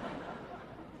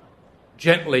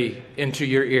gently into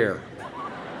your ear.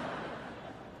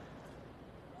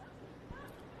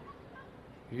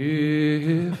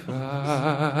 If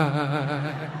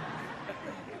I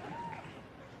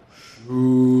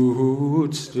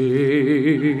should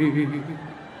stay,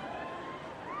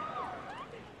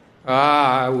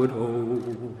 I would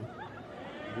only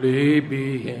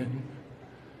be in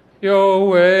your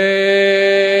way.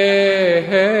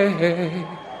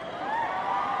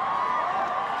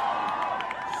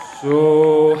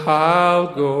 So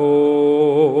I'll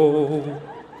go,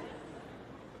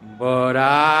 but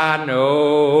I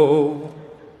know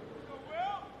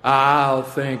I'll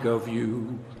think of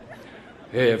you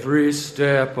every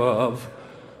step of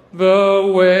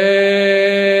the way.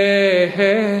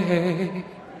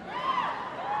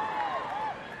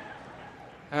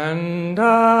 And I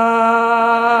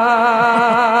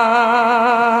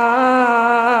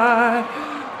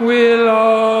will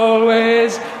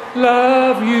always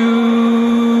love you.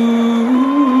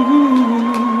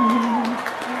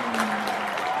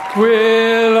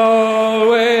 Will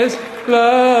always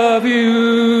love you.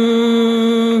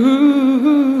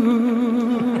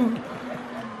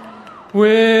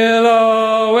 Will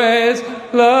always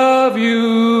love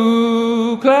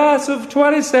you. Class of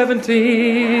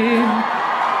 2017.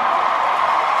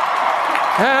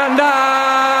 And I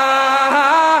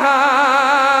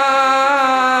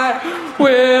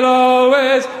will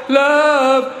always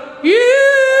love you.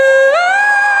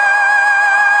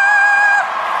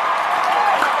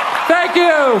 Thank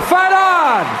you. Fight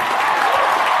on.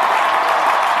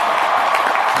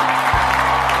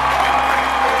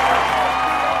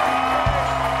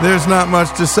 There's not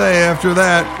much to say after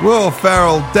that. Will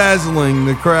Ferrell dazzling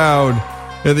the crowd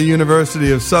at the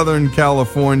University of Southern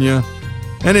California.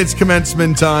 And it's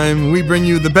commencement time. We bring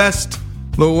you the best,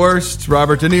 the worst.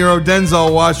 Robert De Niro,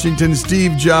 Denzel Washington,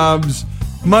 Steve Jobs.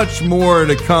 Much more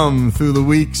to come through the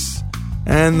weeks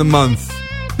and the month.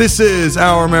 This is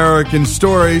Our American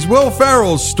Stories. Will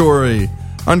Ferrell's story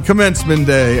on commencement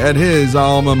day at his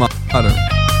alma mater.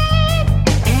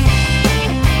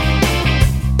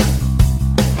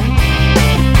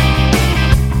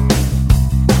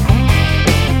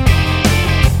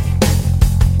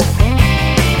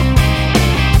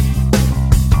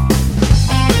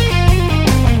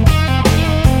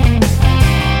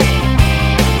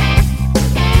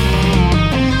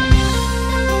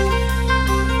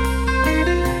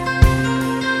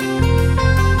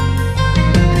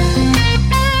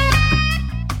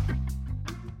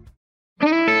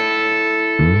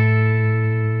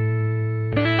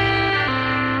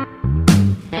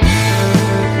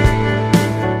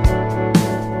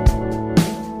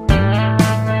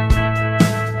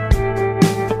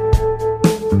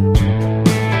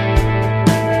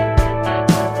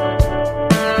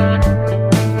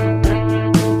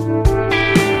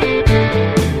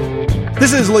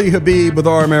 This is Lee Habib with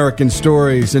Our American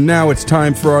Stories, and now it's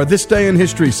time for our This Day in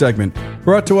History segment,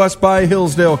 brought to us by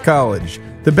Hillsdale College,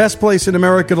 the best place in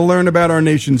America to learn about our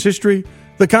nation's history,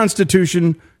 the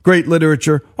Constitution, great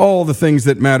literature, all the things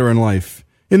that matter in life.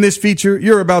 In this feature,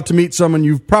 you're about to meet someone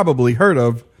you've probably heard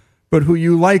of, but who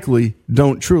you likely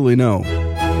don't truly know.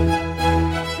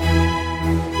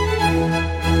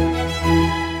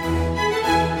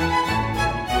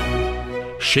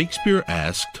 Shakespeare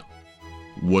asked,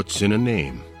 "What's in a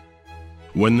name?"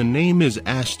 When the name is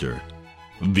Astor,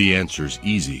 the answer's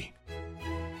easy.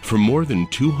 For more than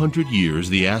 200 years,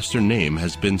 the Astor name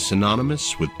has been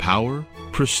synonymous with power,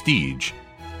 prestige,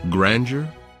 grandeur,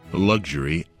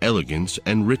 luxury, elegance,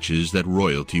 and riches that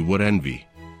royalty would envy.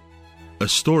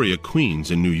 Astoria, Queens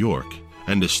in New York,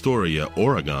 and Astoria,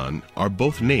 Oregon, are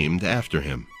both named after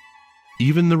him.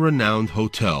 Even the renowned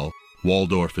hotel,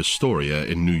 Waldorf Astoria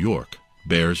in New York,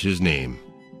 bears his name.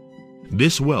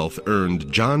 This wealth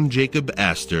earned John Jacob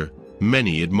Astor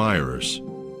many admirers,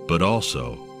 but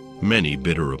also many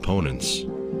bitter opponents.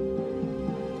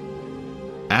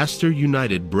 Astor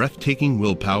united breathtaking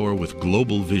willpower with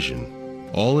global vision,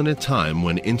 all in a time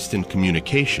when instant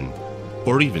communication,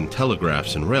 or even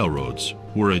telegraphs and railroads,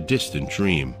 were a distant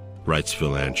dream, writes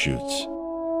Phil Anschutz.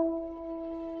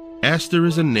 Astor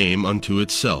is a name unto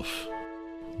itself,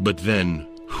 but then,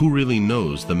 who really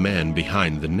knows the man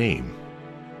behind the name?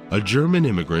 A German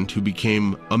immigrant who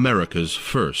became America's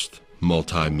first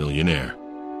multimillionaire.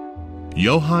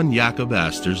 Johann Jakob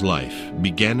Astor's life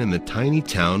began in the tiny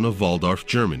town of Waldorf,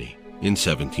 Germany, in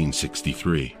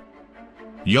 1763.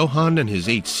 Johann and his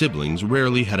 8 siblings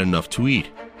rarely had enough to eat.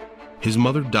 His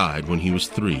mother died when he was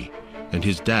 3, and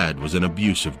his dad was an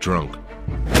abusive drunk.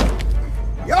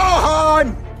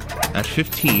 Johann! At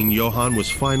 15, Johann was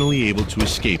finally able to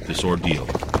escape this ordeal.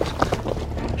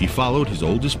 He followed his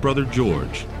oldest brother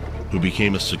George, who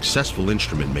became a successful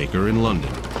instrument maker in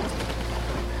London.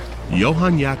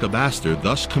 Johann Jakob Astor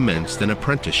thus commenced an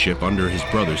apprenticeship under his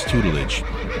brother's tutelage.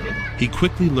 He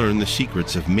quickly learned the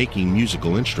secrets of making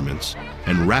musical instruments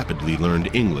and rapidly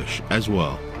learned English as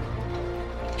well.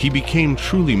 He became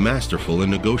truly masterful in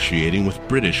negotiating with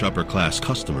British upper-class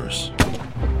customers.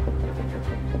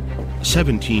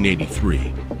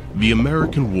 1783, the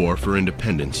American War for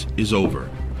Independence is over.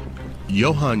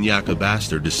 Johann Jakob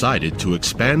Astor decided to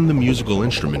expand the musical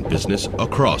instrument business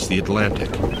across the Atlantic.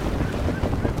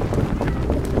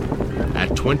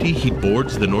 At 20, he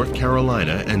boards the North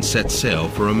Carolina and sets sail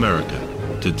for America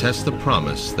to test the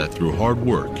promise that through hard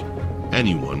work,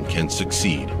 anyone can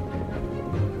succeed.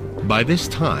 By this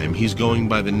time, he's going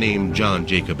by the name John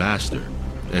Jacob Astor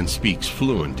and speaks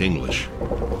fluent English.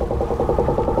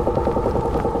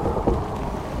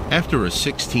 After a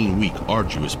 16-week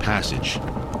arduous passage,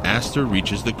 Astor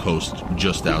reaches the coast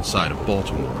just outside of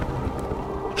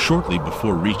Baltimore. Shortly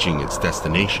before reaching its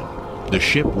destination, the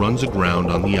ship runs aground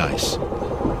on the ice.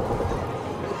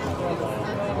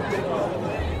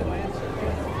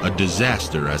 A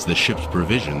disaster, as the ship's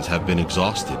provisions have been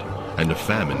exhausted and a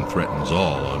famine threatens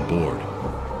all on board.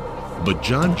 But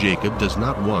John Jacob does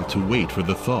not want to wait for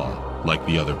the thaw like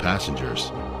the other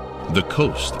passengers. The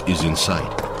coast is in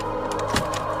sight.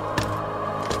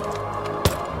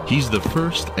 He's the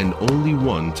first and only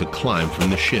one to climb from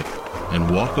the ship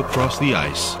and walk across the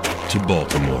ice to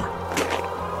Baltimore.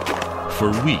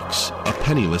 For weeks, a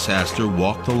penniless Astor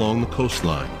walked along the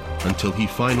coastline until he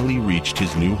finally reached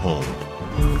his new home.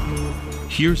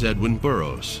 Here's Edwin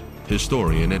Burroughs,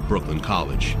 historian at Brooklyn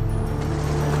College.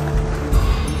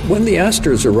 When the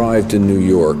Astors arrived in New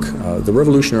York, the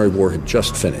Revolutionary War had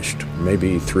just finished,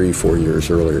 maybe 3-4 years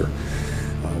earlier.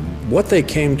 What they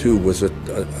came to was a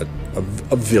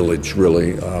village,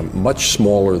 really, much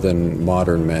smaller than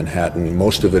modern Manhattan.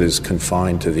 Most of it is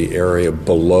confined to the area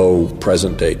below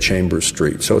present-day Chambers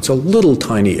Street. So it's a little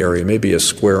tiny area, maybe a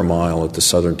square mile at the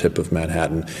southern tip of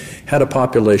Manhattan. Had a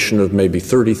population of maybe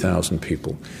 30,000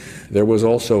 people. There was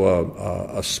also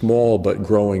a small but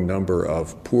growing number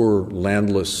of poor,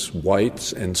 landless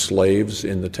whites and slaves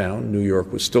in the town. New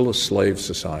York was still a slave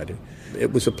society.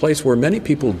 It was a place where many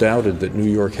people doubted that New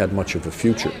York had much of a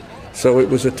future. So it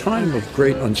was a time of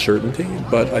great uncertainty,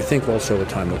 but I think also a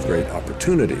time of great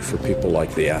opportunity for people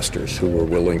like the Astors, who were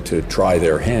willing to try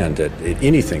their hand at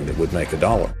anything that would make a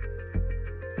dollar.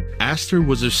 Astor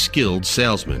was a skilled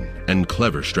salesman and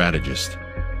clever strategist.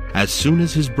 As soon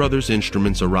as his brother's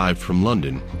instruments arrived from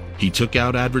London, he took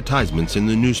out advertisements in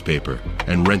the newspaper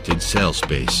and rented sales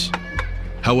space.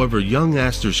 However, young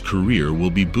Astor's career will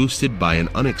be boosted by an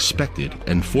unexpected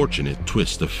and fortunate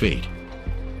twist of fate.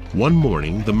 One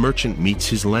morning, the merchant meets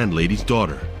his landlady's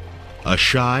daughter, a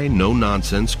shy,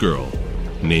 no-nonsense girl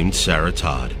named Sarah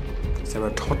Todd.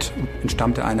 Sarah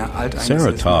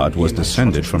Todd was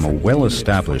descended from a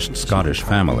well-established Scottish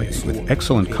family with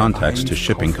excellent contacts to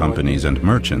shipping companies and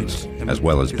merchants, as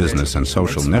well as business and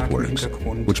social networks,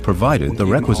 which provided the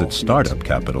requisite startup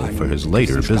capital for his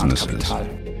later businesses.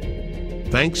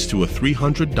 Thanks to a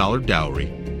 $300 dowry,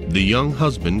 the young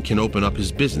husband can open up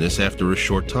his business after a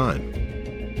short time.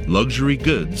 Luxury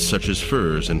goods such as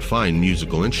furs and fine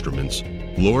musical instruments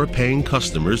lure paying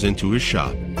customers into his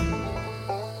shop.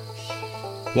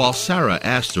 While Sarah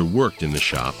Astor worked in the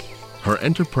shop, her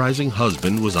enterprising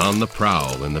husband was on the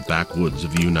prowl in the backwoods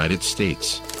of the United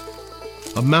States.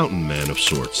 A mountain man of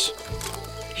sorts.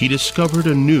 He discovered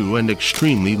a new and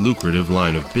extremely lucrative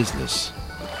line of business,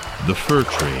 the fur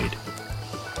trade.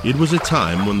 It was a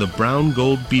time when the brown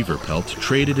gold beaver pelt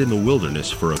traded in the wilderness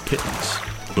for a pittance,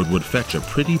 but would fetch a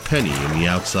pretty penny in the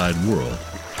outside world.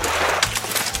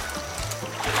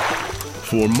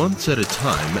 For months at a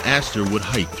time, Astor would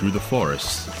hike through the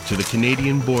forests to the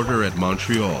Canadian border at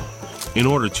Montreal in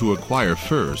order to acquire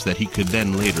furs that he could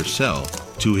then later sell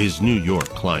to his New York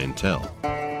clientele.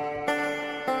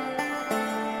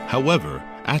 However,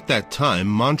 at that time,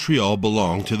 Montreal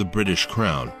belonged to the British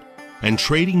Crown, and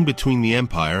trading between the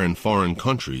empire and foreign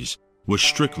countries was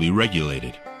strictly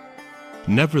regulated.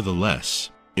 Nevertheless,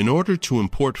 in order to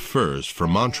import furs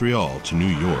from Montreal to New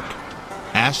York,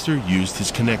 Astor used his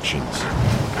connections.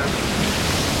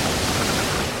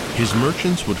 His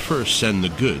merchants would first send the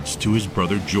goods to his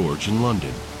brother George in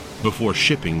London, before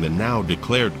shipping the now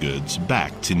declared goods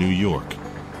back to New York.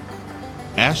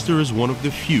 Astor is one of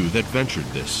the few that ventured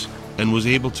this, and was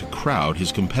able to crowd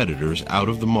his competitors out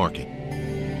of the market.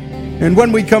 And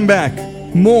when we come back,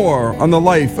 more on the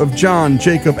life of John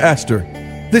Jacob Astor.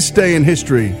 This Day in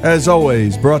History, as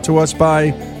always, brought to us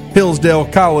by Hillsdale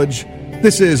College.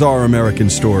 This is Our American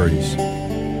Stories.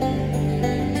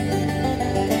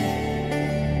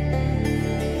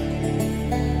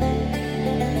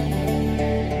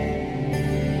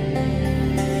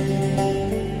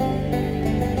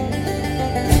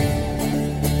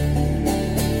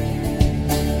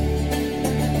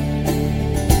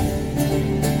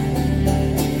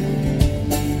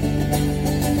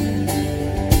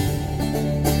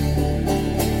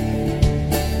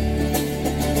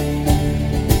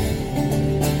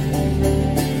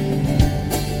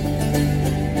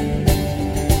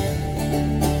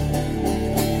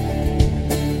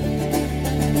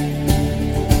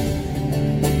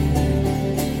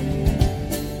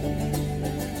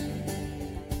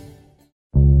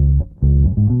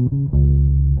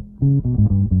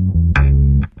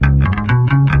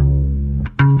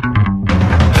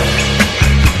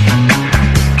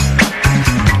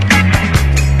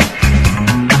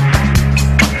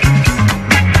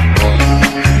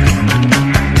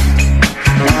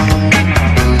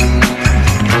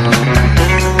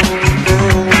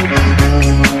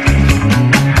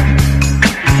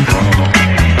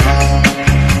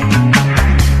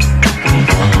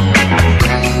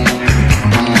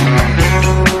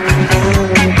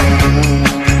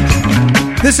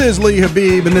 This is Lee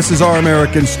Habib, and this is Our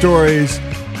American Stories.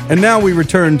 And now we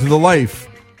return to the life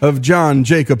of John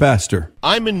Jacob Astor.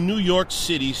 I'm in New York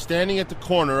City, standing at the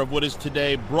corner of what is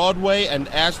today Broadway and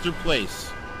Astor Place.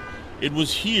 It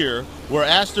was here where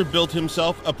Astor built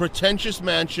himself a pretentious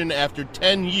mansion after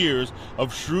 10 years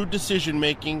of shrewd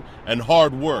decision-making and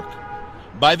hard work.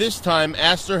 By this time,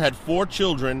 Astor had 4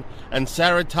 children, and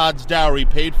Sarah Todd's dowry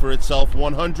paid for itself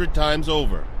 100 times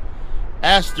over.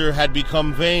 Astor had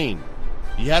become vain.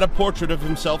 He had a portrait of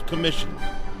himself commissioned.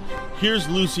 Here's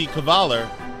Lucy Cavaller,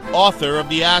 author of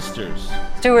The Astors.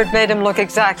 Stuart made him look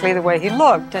exactly the way he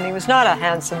looked, and he was not a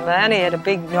handsome man. He had a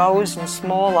big nose and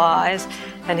small eyes,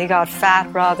 and he got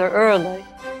fat rather early.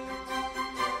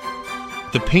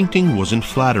 The painting wasn't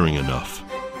flattering enough,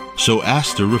 so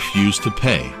Astor refused to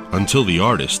pay until the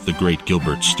artist, the great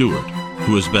Gilbert Stuart,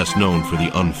 who is best known for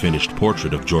the unfinished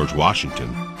portrait of George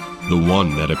Washington, the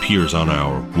one that appears on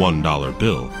our $1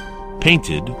 bill,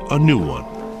 painted a new one.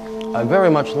 I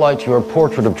very much liked your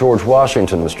portrait of George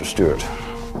Washington, Mr. Stewart.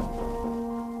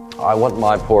 I want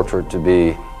my portrait to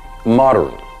be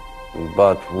modern,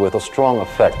 but with a strong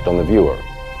effect on the viewer.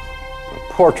 A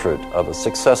portrait of a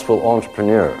successful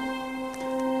entrepreneur,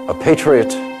 a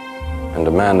patriot, and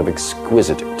a man of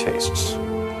exquisite tastes.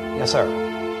 Yes, sir.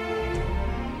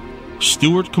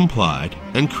 Stewart complied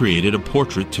and created a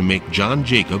portrait to make John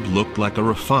Jacob look like a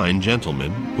refined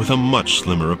gentleman with a much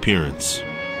slimmer appearance.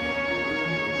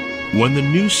 When the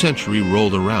new century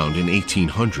rolled around in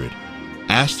 1800,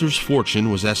 Astor's fortune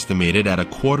was estimated at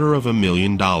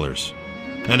 $250,000,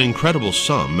 an incredible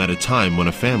sum at a time when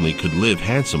a family could live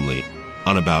handsomely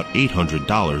on about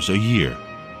 $800 a year.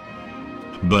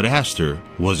 But Astor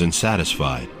wasn't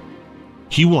satisfied.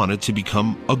 He wanted to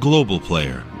become a global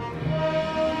player.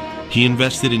 He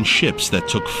invested in ships that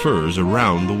took furs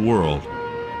around the world.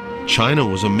 China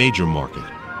was a major market,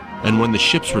 and when the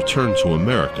ships returned to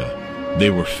America, they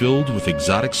were filled with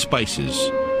exotic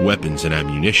spices, weapons and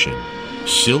ammunition,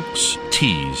 silks,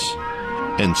 teas,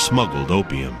 and smuggled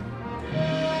opium.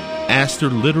 Astor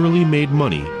literally made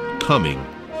money coming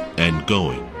and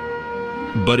going.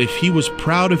 But if he was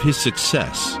proud of his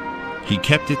success, he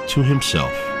kept it to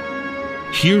himself.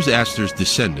 Here's Astor's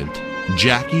descendant,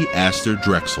 Jackie Astor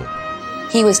Drexel.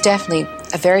 He was definitely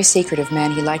a very secretive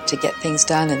man. He liked to get things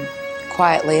done and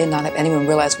quietly and not have anyone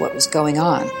realize what was going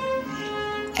on.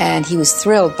 And he was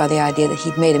thrilled by the idea that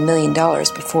he'd made $1 million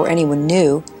before anyone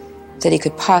knew that he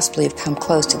could possibly have come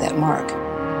close to that mark.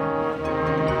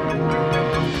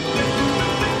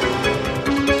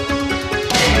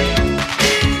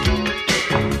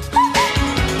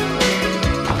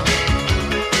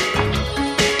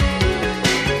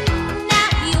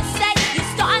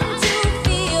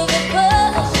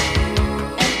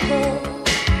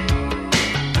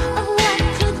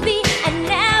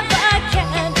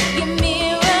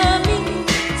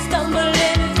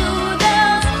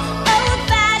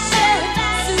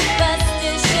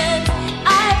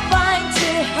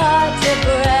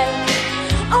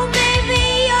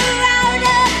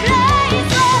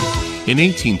 In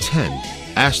 1810,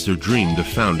 Astor dreamed of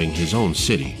founding his own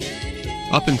city.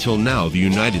 Up until now, the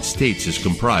United States is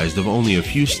comprised of only a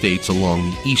few states along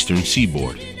the eastern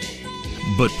seaboard.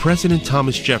 But President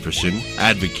Thomas Jefferson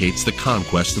advocates the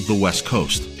conquest of the West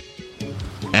Coast.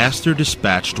 Astor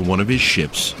dispatched one of his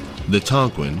ships, the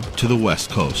Tonquin, to the West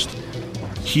Coast.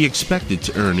 He expected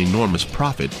to earn enormous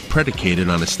profit predicated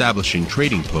on establishing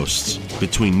trading posts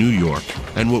between New York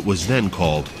and what was then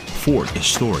called Fort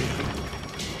Astoria.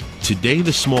 Today,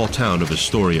 the small town of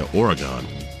Astoria, Oregon,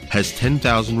 has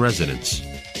 10,000 residents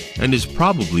and is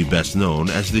probably best known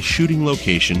as the shooting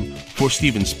location for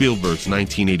Steven Spielberg's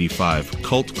 1985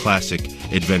 cult classic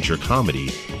adventure comedy,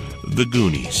 The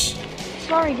Goonies.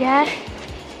 Sorry, Dad.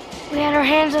 We had our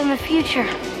hands on the future.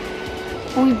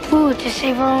 We blew it to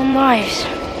save our own lives.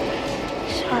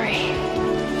 Sorry.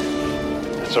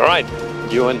 That's all right.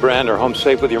 You and Brand are home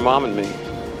safe with your mom and me.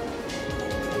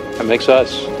 That makes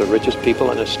us the richest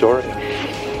people in Astoria.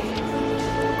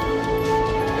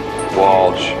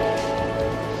 Walsh,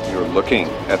 you're looking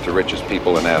at the richest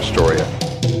people in Astoria.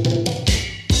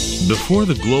 Before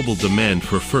the global demand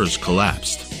for furs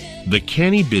collapsed, the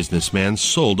canny businessman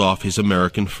sold off his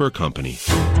American fur company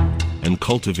and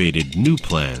cultivated new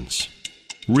plans.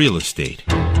 Real estate.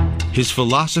 His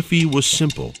philosophy was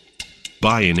simple.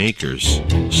 Buy in acres,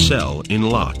 sell in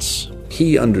lots.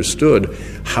 He understood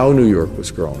how New York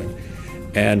was growing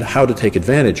and how to take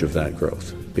advantage of that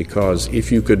growth. Because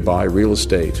if you could buy real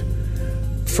estate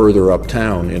further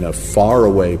uptown in a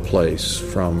faraway place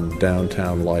from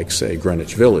downtown like, say,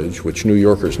 Greenwich Village, which New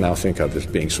Yorkers now think of as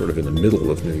being sort of in the middle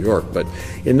of New York, but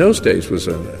in those days was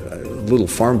a little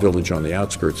farm village on the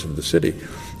outskirts of the city.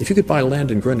 If you could buy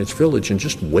land in Greenwich Village and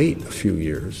just wait a few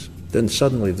years, then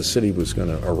suddenly the city was going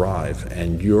to arrive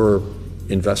and your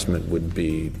investment would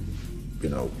be,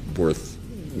 worth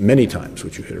many times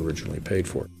what you had originally paid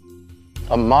for.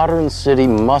 A modern city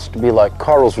must be like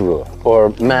Karlsruhe or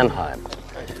Mannheim.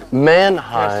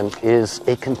 Mannheim is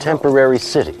a contemporary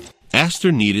city.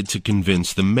 Astor needed to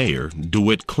convince the mayor,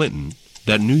 DeWitt Clinton,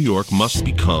 that New York must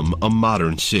become a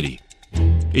modern city.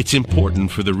 It's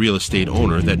important for the real estate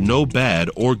owner that no bad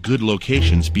or good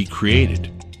locations be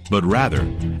created, but rather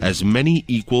as many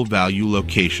equal value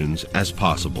locations as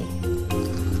possible.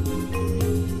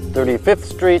 35th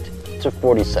Street to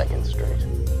 42nd Street.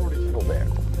 There.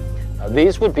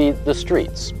 These would be the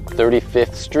streets.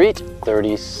 35th Street,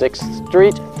 36th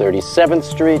Street, 37th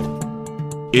Street.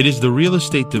 It is the real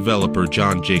estate developer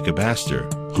John Jacob Astor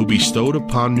who bestowed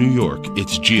upon New York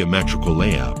its geometrical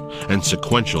layout and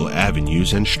sequential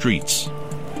avenues and streets.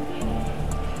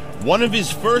 One of his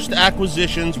first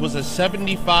acquisitions was a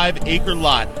 75-acre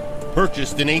lot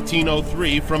purchased in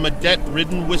 1803 from a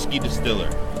debt-ridden whiskey distiller.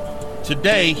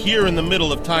 Today, here in the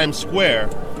middle of Times Square,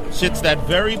 sits that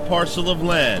very parcel of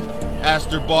land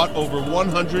Astor bought over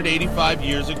 185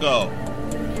 years ago.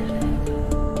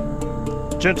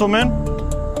 Gentlemen,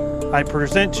 I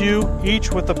present you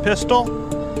each with a pistol.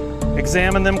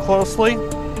 Examine them closely.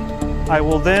 I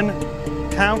will then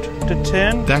count to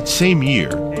 10. That same year,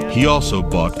 he also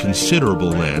bought considerable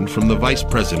land from the Vice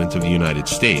President of the United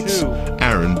States,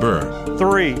 Aaron Burr.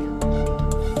 3,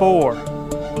 4.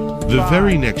 The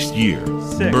very next year,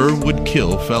 Burr would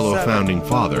kill fellow founding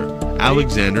father,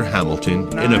 Alexander Hamilton,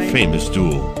 9, in a famous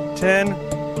duel. 10.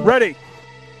 Ready!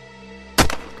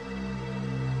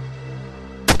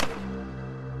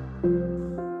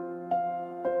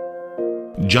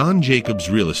 John Jacob's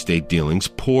real estate dealings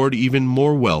poured even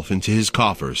more wealth into his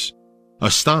coffers.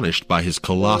 Astonished by his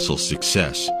colossal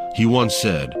success, he once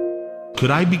said,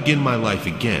 "Could I begin my life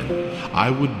again, I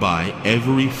would buy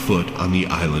every foot on the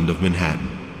island of Manhattan."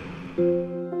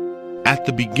 At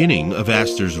the beginning of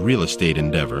Astor's real estate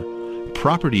endeavor,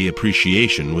 property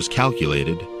appreciation was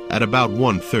calculated at about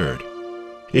 1/3.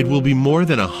 It will be more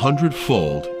than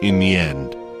 100-fold in the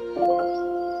end.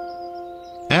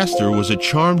 Astor was a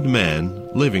charmed man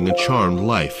living a charmed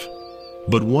life,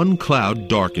 but one cloud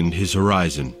darkened his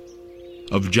horizon.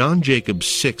 Of John Jacob's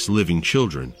 6 living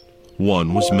children,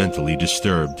 one was mentally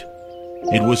disturbed.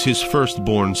 It was his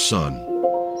firstborn son,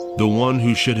 the one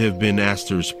who should have been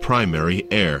Astor's primary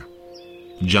heir,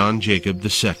 John Jacob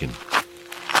II.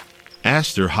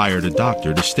 Astor hired a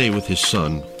doctor to stay with his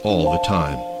son all the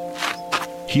time.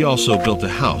 He also built a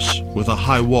house with a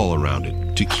high wall around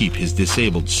it to keep his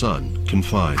disabled son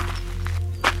confined.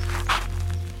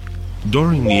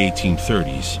 During the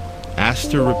 1830s,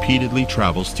 Astor repeatedly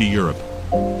travels to Europe.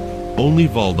 Only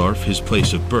Waldorf, his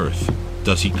place of birth,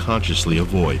 does he consciously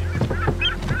avoid.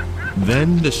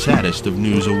 Then the saddest of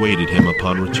news awaited him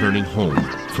upon returning home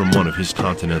from one of his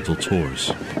continental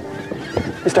tours.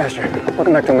 Mr. Astor,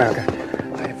 welcome back to America.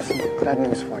 I have some bad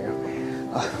news for you.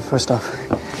 First off,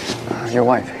 your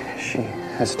wife, she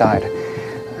has died.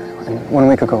 And 1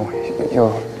 week ago,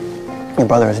 your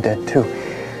brother is dead too.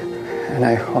 And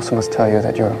I also must tell you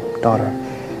that your daughter,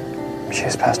 she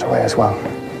has passed away as well.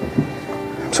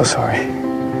 I'm so sorry.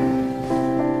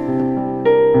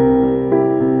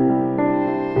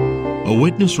 A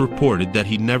witness reported that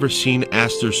he'd never seen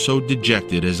Astor so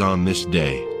dejected as on this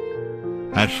day.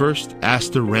 At first,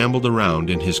 Astor rambled around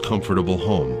in his comfortable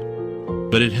home,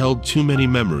 but it held too many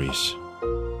memories.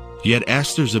 Yet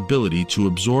Astor's ability to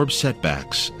absorb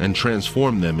setbacks and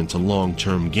transform them into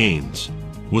long-term gains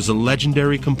was a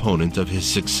legendary component of his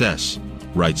success,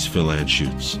 writes Phil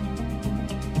Anschutz.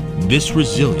 This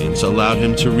resilience allowed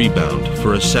him to rebound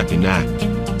for a second act.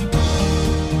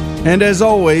 And as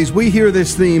always, we hear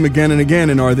this theme again and again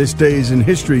in our This Days in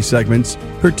History segments,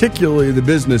 particularly the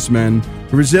businessmen,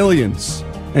 resilience,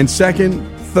 and second,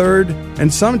 third,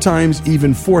 and sometimes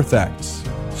even fourth acts.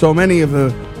 So many of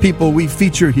the people we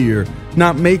feature here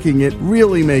not making it,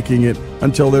 really making it,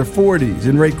 until their 40s.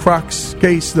 In Ray Kroc's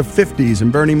case, the 50s,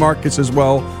 and Bernie Marcus as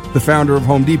well, the founder of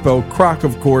Home Depot. Kroc,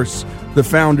 of course, the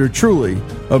founder, truly,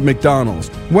 of McDonald's.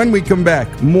 When we come back,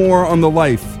 more on the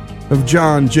life of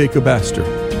John Jacob Astor.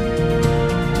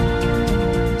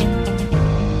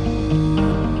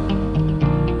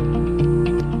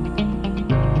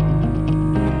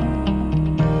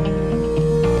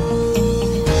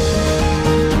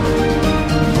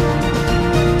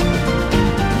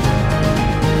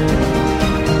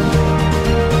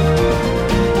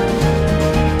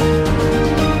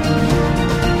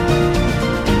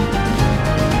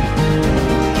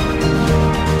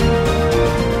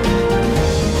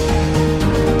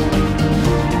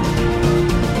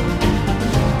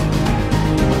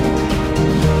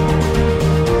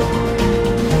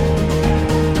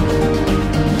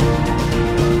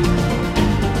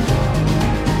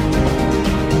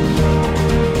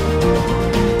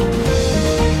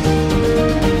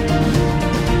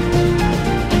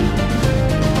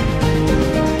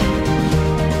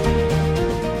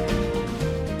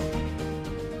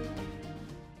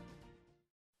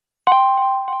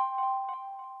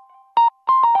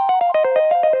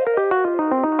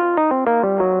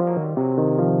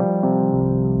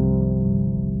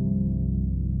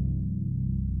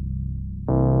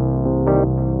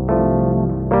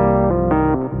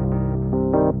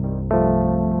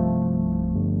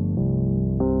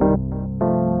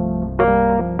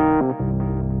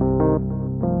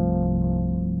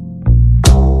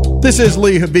 This is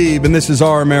Lee Habib, and this is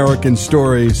Our American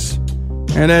Stories.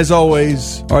 And as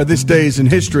always, our This Days in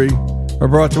History are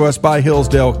brought to us by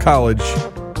Hillsdale College.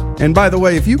 And by the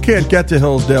way, if you can't get to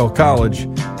Hillsdale College,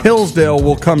 Hillsdale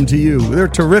will come to you. They're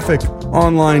terrific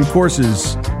online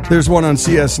courses. There's one on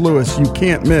C.S. Lewis you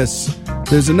can't miss.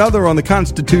 There's another on the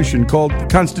Constitution called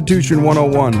Constitution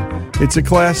 101. It's a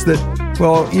class that,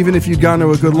 well, even if you'd gone to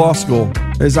a good law school,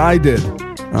 as I did,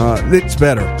 it's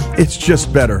better. It's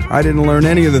just better. I didn't learn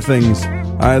any of the things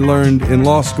I learned in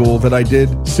law school that I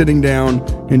did sitting down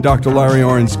in Dr. Larry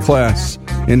Oren's class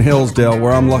in Hillsdale,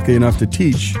 where I'm lucky enough to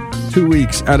teach 2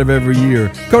 weeks out of every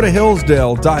year. Go to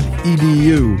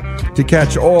hillsdale.edu to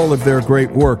catch all of their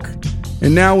great work.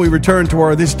 And now we return to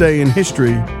our This Day in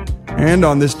History. And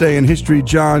on this day in history,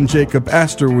 John Jacob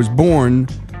Astor was born.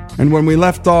 And when we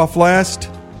left off last,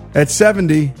 at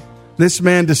 70, this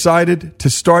man decided to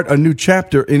start a new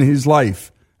chapter in his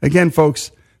life. Again,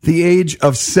 folks, the age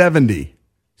of 70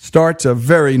 starts a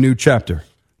very new chapter.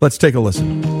 Let's take a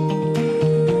listen.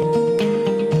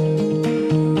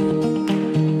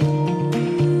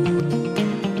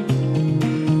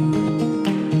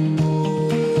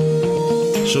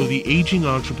 So the aging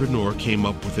entrepreneur came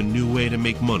up with a new way to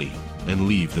make money and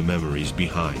leave the memories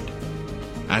behind.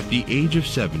 At the age of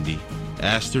 70,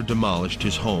 Astor demolished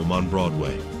his home on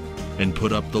Broadway and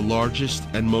put up the largest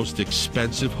and most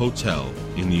expensive hotel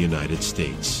in the United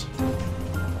States.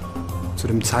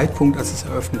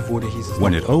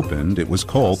 When it opened, it was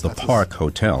called the Park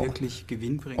Hotel.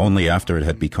 Only after it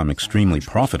had become extremely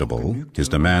profitable, his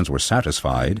demands were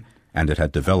satisfied, and it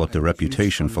had developed a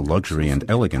reputation for luxury and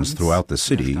elegance throughout the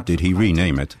city, did he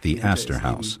rename it the Astor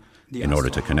House, in order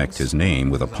to connect his name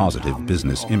with a positive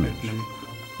business image.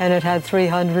 And it had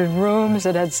 300 rooms,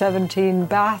 it had 17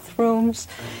 bathrooms,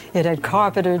 it had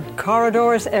carpeted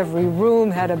corridors, every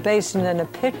room had a basin and a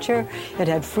pitcher, it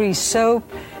had free soap,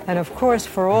 and of course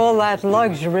for all that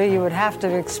luxury you would have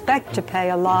to expect to pay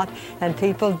a lot, and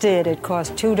people did. It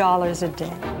cost $2 a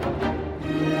day.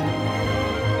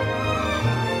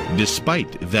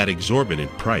 Despite that exorbitant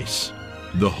price,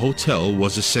 the hotel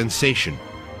was a sensation.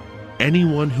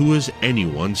 Anyone who was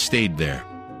anyone stayed there.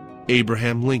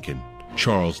 Abraham Lincoln,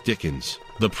 Charles Dickens,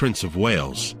 the Prince of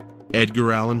Wales,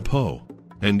 Edgar Allan Poe,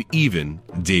 and even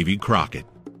Davy Crockett.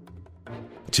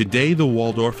 Today, the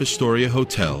Waldorf Astoria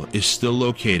Hotel is still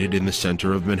located in the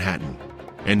center of Manhattan,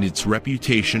 and its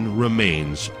reputation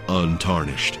remains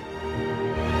untarnished.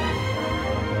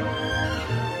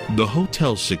 The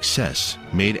hotel's success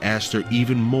made Astor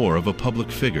even more of a public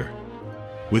figure.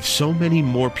 With so many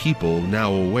more people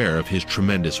now aware of his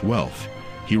tremendous wealth,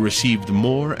 he received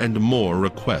more and more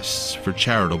requests for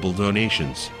charitable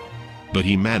donations, but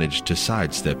he managed to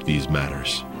sidestep these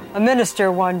matters. A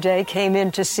minister one day came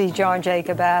in to see John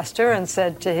Jacob Astor and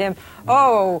said to him,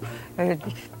 "Oh,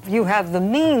 you have the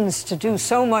means to do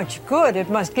so much good, it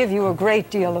must give you a great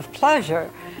deal of pleasure."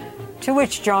 To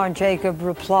which John Jacob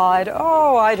replied,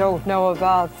 "Oh, I don't know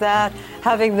about that.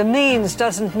 Having the means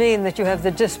doesn't mean that you have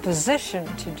the disposition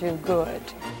to do good."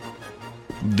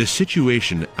 The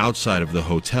situation outside of the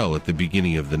hotel at the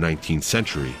beginning of the 19th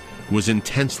century was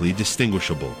intensely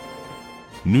distinguishable.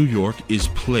 New York is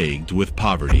plagued with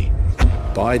poverty.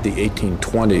 By the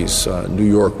 1820s, New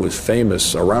York was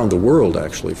famous around the world,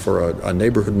 actually, for a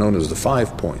neighborhood known as the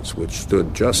Five Points, which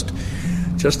stood just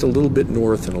a little bit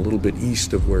north and a little bit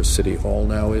east of where City Hall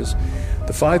now is.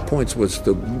 The Five Points was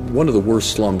one of the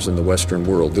worst slums in the Western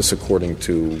world, this according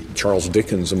to Charles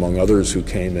Dickens, among others, who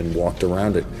came and walked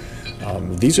around it.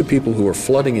 These are people who are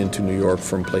flooding into New York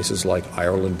from places like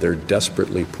Ireland. They're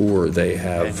desperately poor. They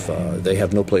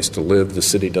have no place to live. The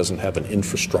city doesn't have an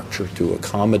infrastructure to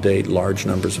accommodate large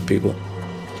numbers of people.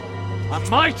 At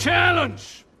my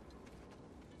challenge,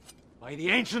 by the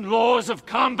ancient laws of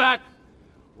combat,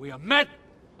 we are met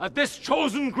at this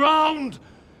chosen ground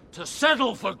to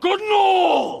settle for good and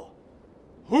all.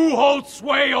 Who holds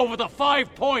sway over the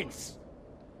 5 Points?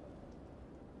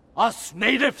 Us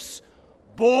natives,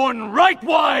 born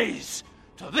rightwise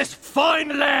to this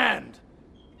fine land,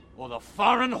 or the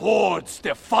foreign hordes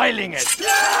defiling it?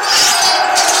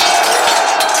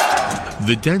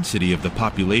 The density of the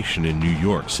population in New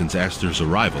York since Astor's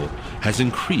arrival has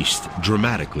increased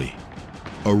dramatically.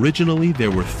 Originally, there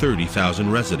were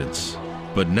 30,000 residents,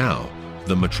 but now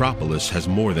the metropolis has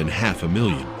more than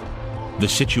 500,000. The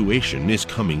situation is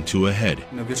coming to a head.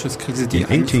 In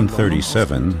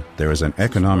 1837, there is an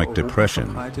economic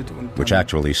depression, which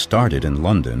actually started in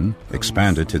London,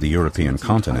 expanded to the European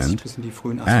continent,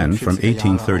 and from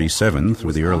 1837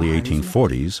 through the early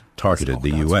 1840s targeted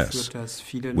the U.S.,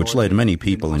 which led many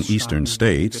people in eastern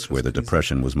states, where the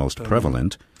depression was most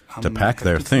prevalent, to pack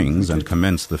their things and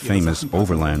commence the famous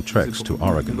overland treks to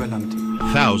Oregon.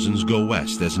 Thousands go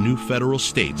west as new federal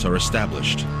states are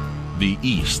established. The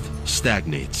East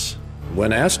stagnates.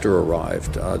 When Astor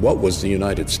arrived, what was the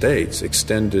United States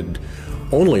extended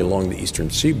only along the eastern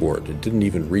seaboard. It didn't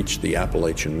even reach the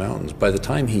Appalachian Mountains. By the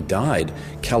time he died,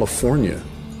 California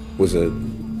was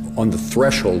on the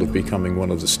threshold of becoming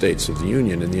one of the states of the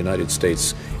Union, and the United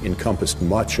States encompassed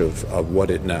much of what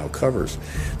it now covers.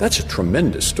 That's a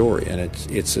tremendous story, and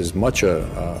it's as much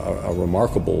a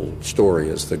remarkable story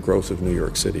as the growth of New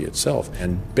York City itself.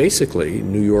 And basically,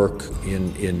 New York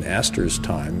in Astor's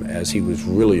time, as he was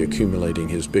really accumulating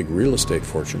his big real estate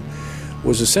fortune,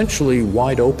 was essentially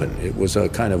wide open. It was a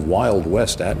kind of Wild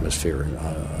West atmosphere,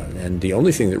 and the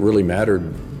only thing that really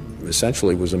mattered,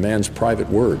 essentially, was a man's private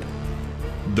word.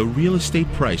 The real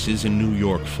estate prices in New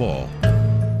York fall.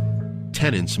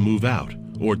 Tenants move out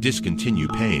or discontinue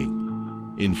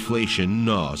paying. Inflation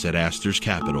gnaws at Astor's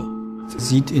capital.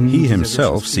 He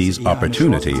himself sees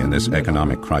opportunity in this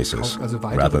economic crisis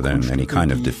rather than any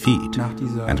kind of defeat,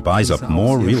 and buys up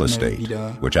more real estate,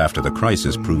 which after the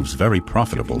crisis proves very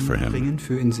profitable for him.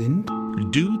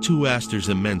 Due to Astor's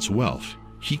immense wealth,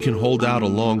 he can hold out a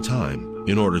long time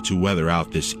in order to weather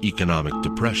out this economic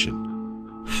depression.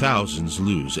 Thousands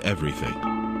lose everything.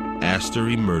 Astor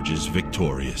emerges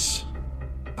victorious.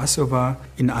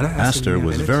 Astor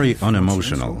was very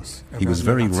unemotional. He was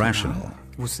very rational.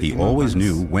 He always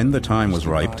knew when the time was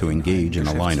ripe to engage in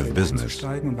a line of business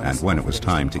and when it was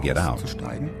time to get out.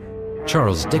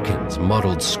 Charles Dickens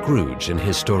modeled Scrooge in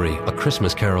his story A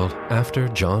Christmas Carol after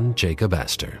John Jacob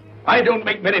Astor. I don't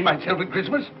make merry myself at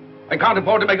Christmas. I can't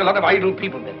afford to make a lot of idle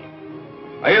people merry.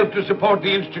 I help to support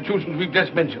the institutions we've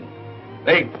just mentioned.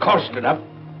 They cost enough.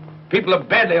 People are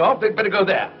badly off, they'd better go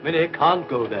there. Many can't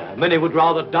go there. Many would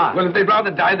rather die. Well, if they'd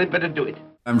rather die, they'd better do it.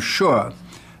 I'm sure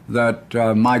that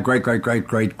my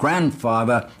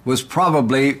great-great-great-great-grandfather was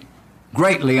probably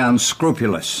greatly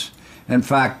unscrupulous. In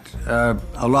fact,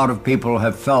 a lot of people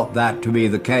have felt that to be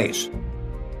the case.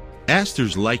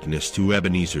 Astor's likeness to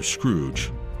Ebenezer Scrooge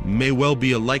may well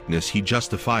be a likeness he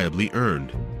justifiably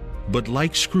earned. But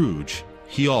like Scrooge,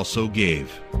 he also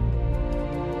gave.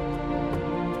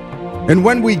 And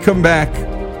when we come back,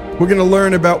 we're going to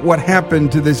learn about what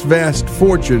happened to this vast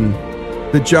fortune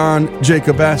that John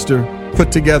Jacob Astor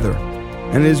put together.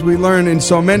 And as we learn in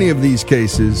so many of these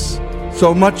cases,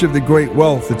 so much of the great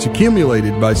wealth that's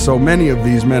accumulated by so many of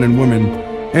these men and women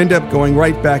end up going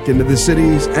right back into the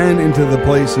cities and into the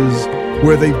places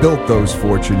where they built those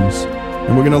fortunes.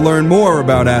 And we're going to learn more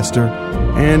about Astor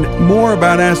and more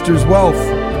about Astor's wealth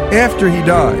after he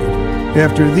died,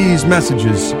 after these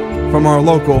messages from our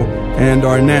local and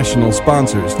our national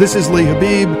sponsors. This is Lee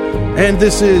Habib, and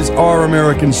this is Our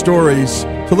American Stories.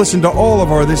 To listen to all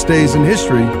of our This Days in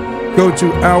History, go to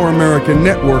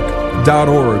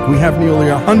OurAmericanNetwork.org. We have nearly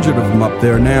 100 of them up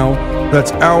there now.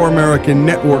 That's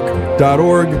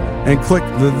OurAmericanNetwork.org, and click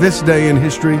the This Day in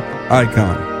History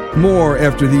icon. More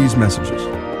after these messages.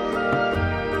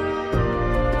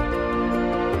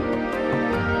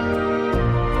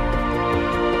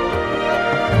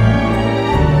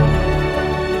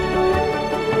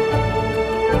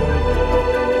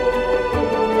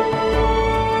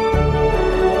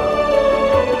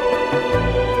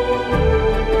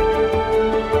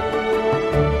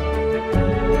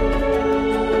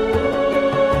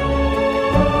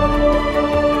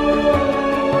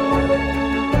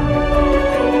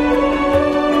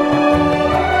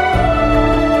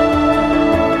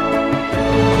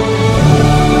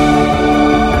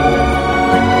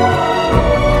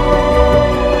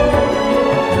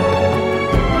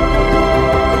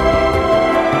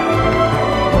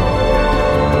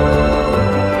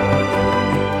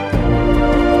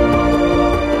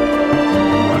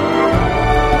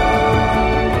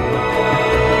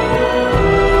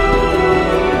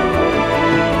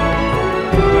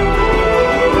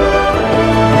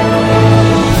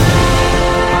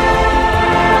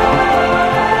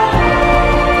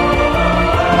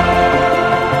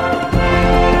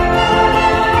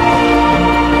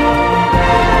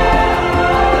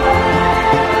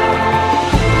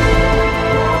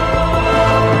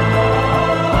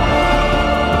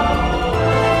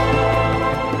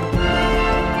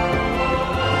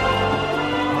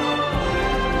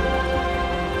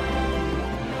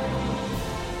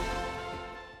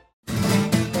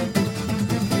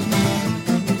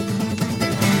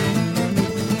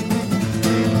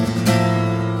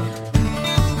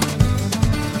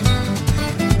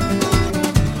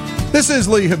 This is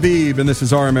Lee Habib, and this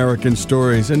is Our American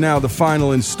Stories. And now the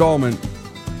final installment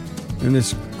in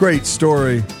this great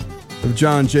story of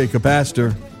John Jacob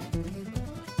Astor.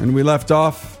 And we left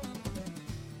off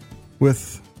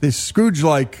with this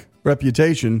Scrooge-like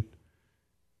reputation,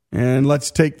 and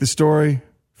let's take the story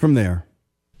from there.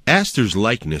 Astor's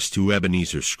likeness to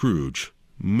Ebenezer Scrooge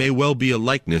may well be a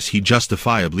likeness he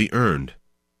justifiably earned,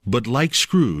 but like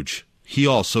Scrooge, he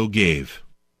also gave.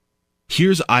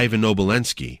 Here's Ivan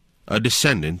Obolensky, a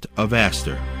descendant of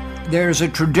Astor. There's a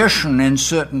tradition in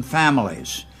certain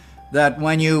families that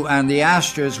when you, and the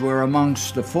Astors were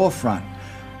amongst the forefront,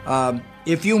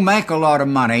 if you make a lot of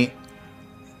money,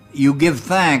 you give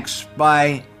thanks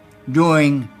by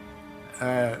doing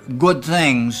good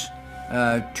things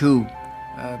to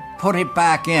put it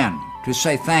back in, to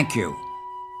say thank you.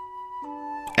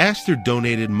 Astor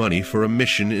donated money for a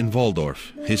mission in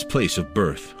Waldorf, his place of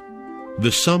birth.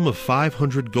 The sum of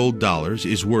 500 gold dollars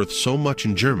is worth so much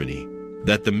in Germany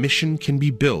that the mission can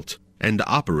be built and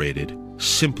operated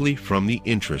simply from the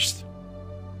interest.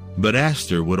 But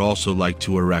Astor would also like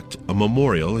to erect a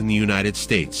memorial in the United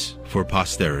States for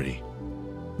posterity.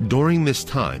 During this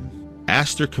time,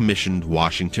 Astor commissioned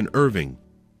Washington Irving,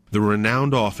 the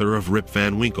renowned author of Rip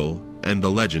Van Winkle and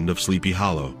The Legend of Sleepy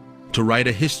Hollow, to write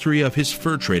a history of his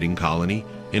fur trading colony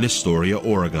in Astoria,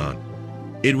 Oregon.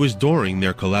 It was during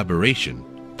their collaboration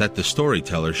that the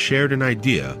storyteller shared an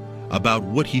idea about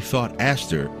what he thought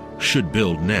Astor should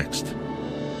build next.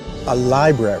 A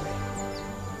library.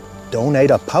 Donate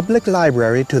a public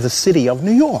library to the city of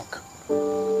New York.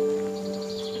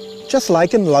 Just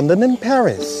like in London and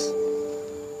Paris.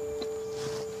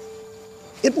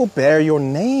 It will bear your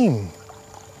name.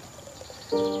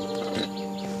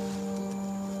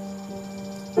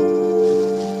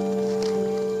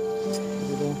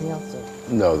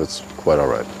 No, that's quite all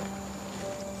right.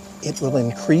 It will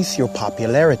increase your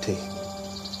popularity.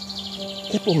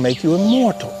 It will make you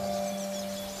immortal.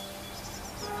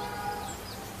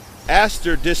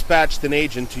 Astor dispatched an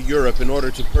agent to Europe in order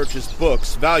to purchase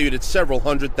books valued at several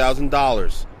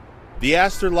 $100,000. The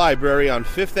Astor Library on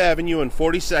 5th Avenue and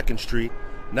 42nd Street,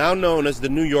 now known as the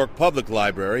New York Public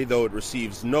Library, though it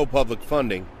receives no public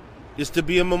funding, is to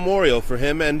be a memorial for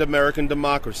him and American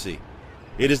democracy.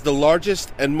 It is the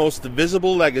largest and most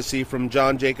visible legacy from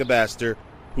John Jacob Astor,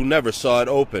 who never saw it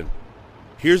open.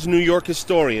 Here's New York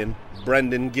historian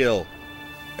Brendan Gill.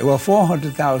 Well,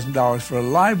 $400,000 for a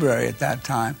library at that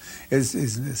time is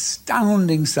an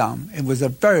astounding sum. It was a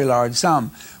very large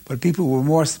sum, but people were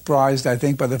more surprised, I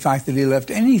think, by the fact that he left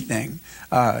anything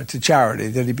to charity,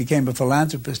 that he became a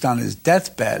philanthropist on his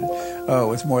deathbed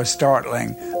was more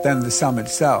startling than the sum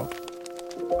itself.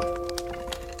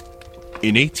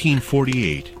 In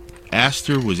 1848,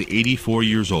 Astor was 84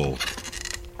 years old.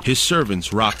 His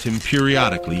servants rocked him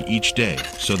periodically each day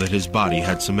so that his body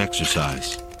had some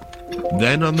exercise.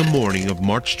 Then on the morning of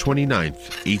March 29,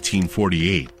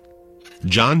 1848,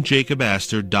 John Jacob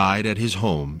Astor died at his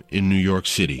home in New York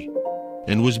City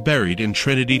and was buried in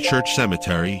Trinity Church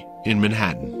Cemetery in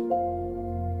Manhattan.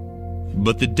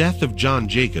 But the death of John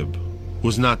Jacob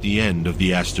was not the end of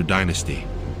the Astor dynasty.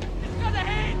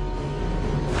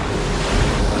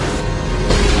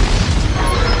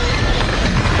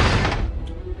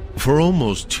 For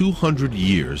almost 200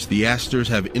 years, the Astors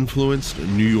have influenced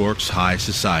New York's high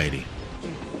society.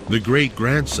 The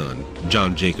great-grandson,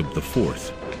 John Jacob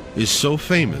IV, is so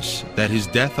famous that his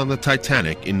death on the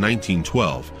Titanic in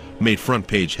 1912 made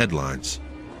front-page headlines.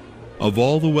 Of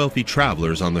all the wealthy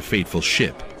travelers on the fateful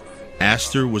ship,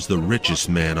 Astor was the richest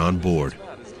man on board.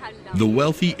 The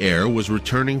wealthy heir was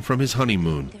returning from his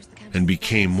honeymoon and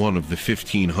became one of the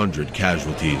 1,500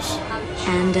 casualties.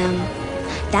 And,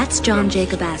 that's John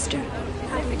Jacob Astor,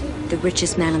 the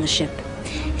richest man on the ship.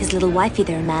 His little wifey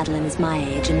there, Madeline, is my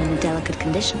age and in a delicate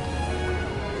condition.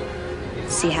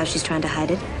 See how she's trying to hide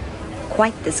it?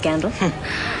 Quite the scandal.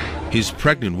 His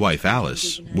pregnant wife,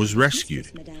 Alice, was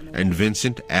rescued, and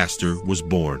Vincent Astor was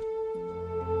born.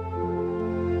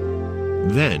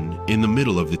 Then, in the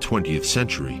middle of the 20th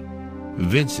century,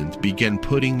 Vincent began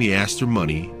putting the Astor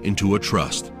money into a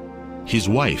trust. His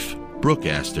wife, Brooke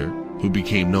Astor, who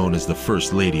became known as the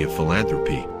First Lady of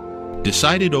Philanthropy,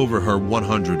 decided over her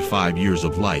 105 years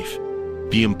of life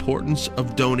the importance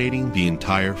of donating the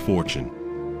entire fortune.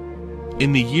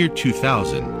 In the year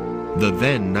 2000, the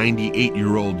then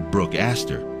 98-year-old Brooke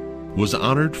Astor was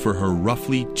honored for her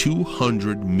roughly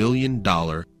 $200 million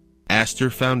Astor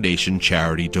Foundation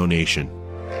charity donation.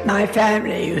 My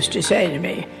family used to say to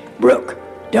me, "Brooke,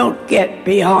 don't get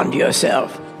beyond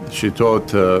yourself." She thought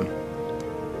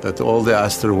that all the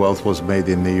Astor wealth was made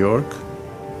in New York,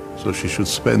 so she should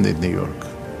spend in New York,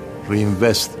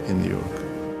 reinvest in New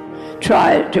York.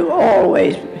 Try to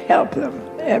always help them,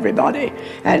 everybody.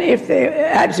 And if they're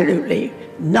absolutely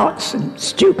nuts and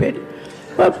stupid,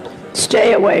 well,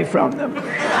 stay away from them.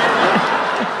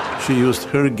 she used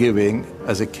her giving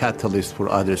as a catalyst for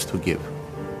others to give.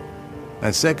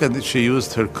 And second, she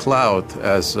used her clout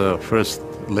as First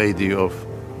Lady of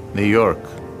New York,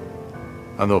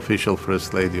 unofficial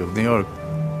First Lady of New York,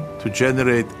 to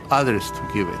generate others to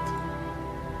give it.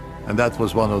 And that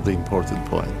was one of the important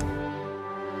points.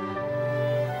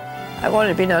 I want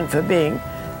to be known for being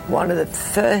one of the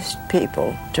first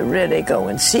people to really go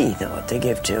and see what they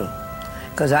give to.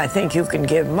 Because I think you can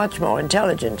give much more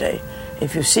intelligently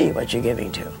if you see what you're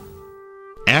giving to.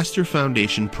 Astor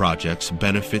Foundation projects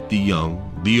benefit the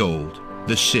young, the old,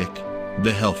 the sick,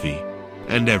 the healthy,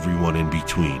 and everyone in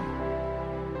between.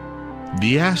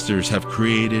 The Astors have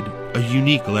created a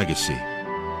unique legacy,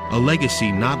 a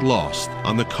legacy not lost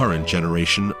on the current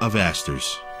generation of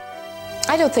Astors.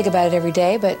 I don't think about it every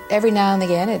day, but every now and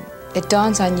again it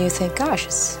dawns on you, think, gosh,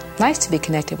 it's nice to be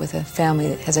connected with a family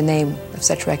that has a name of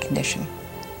such recognition.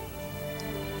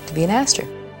 To be an Astor.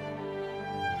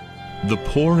 The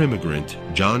poor immigrant,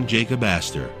 John Jacob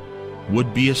Astor,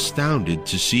 would be astounded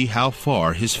to see how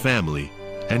far his family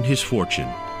and his fortune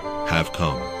have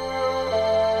come.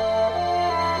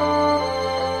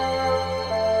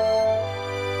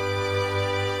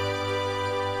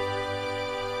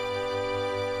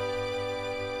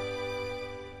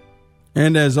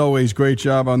 And as always, great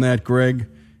job on that, Greg.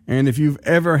 And if you've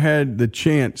ever had the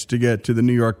chance to get to the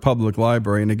New York Public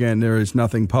Library, and again, there is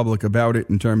nothing public about it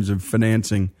in terms of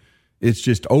financing, it's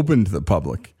just open to the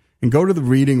public. And go to the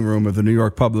reading room of the New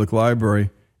York Public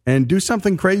Library and do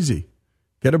something crazy.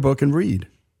 Get a book and read.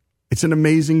 It's an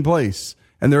amazing place.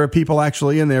 And there are people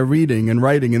actually in there reading and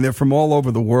writing, and they're from all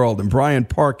over the world. And Bryant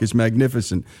Park is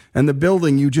magnificent. And the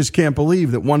building, you just can't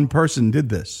believe that one person did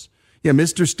this. Yeah,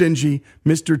 Mr. Stingy,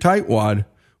 Mr. Tightwad,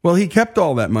 well, he kept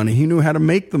all that money. He knew how to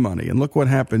make the money. And look what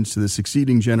happens to the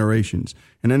succeeding generations.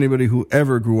 And anybody who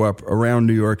ever grew up around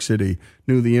New York City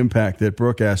knew the impact that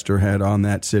Brooke Astor had on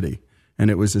that city. And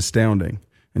it was astounding.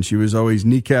 And she was always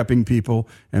kneecapping people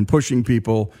and pushing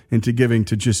people into giving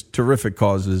to just terrific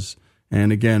causes.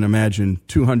 And again, imagine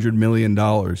 $200 million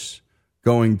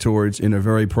going towards, in a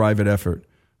very private effort,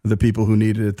 the people who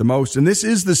needed it the most. And this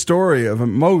is the story of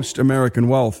most American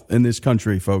wealth in this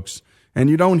country, folks. And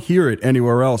you don't hear it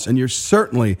anywhere else. And you're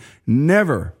certainly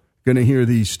never going to hear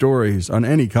these stories on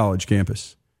any college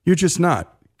campus. You're just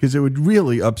not, because it would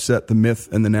really upset the myth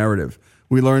and the narrative.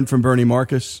 We learned from Bernie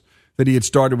Marcus that he had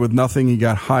started with nothing. He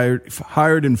got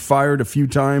hired and fired a few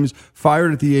times,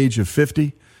 fired at the age of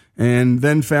 50, and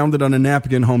then founded on a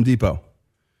napkin Home Depot.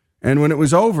 And when it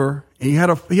was over, he had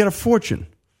a fortune.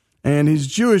 And his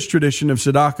Jewish tradition of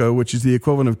tzedakah, which is the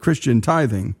equivalent of Christian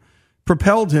tithing,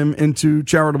 propelled him into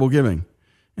charitable giving.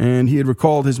 And he had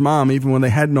recalled his mom, even when they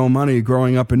had no money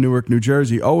growing up in Newark, New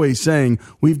Jersey, always saying,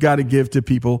 we've got to give to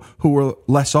people who were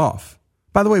less off.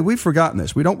 By the way, we've forgotten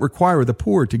this. We don't require the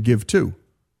poor to give too.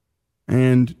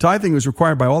 And tithing was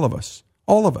required by all of us,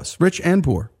 rich and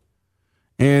poor.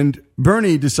 And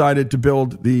Bernie decided to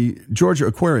build the Georgia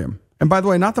Aquarium. And by the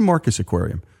way, not the Marcus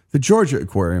Aquarium, the Georgia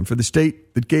Aquarium, for the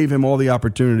state that gave him all the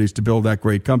opportunities to build that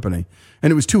great company.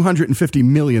 And it was $250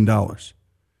 million.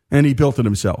 And he built it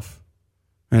himself.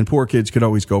 And poor kids could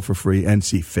always go for free and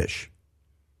see fish.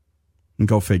 And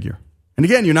go figure. And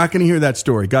again, you're not going to hear that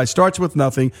story. Guy starts with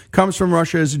nothing, comes from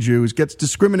Russia as a Jew, gets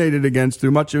discriminated against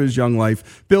through much of his young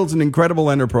life, builds an incredible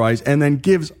enterprise, and then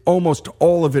gives almost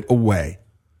all of it away.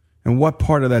 And what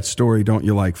part of that story don't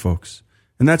you like, folks?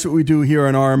 And that's what we do here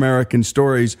in Our American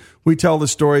Stories. We tell the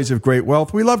stories of great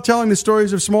wealth. We love telling the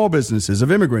stories of small businesses,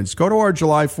 of immigrants. Go to our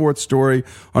July 4th story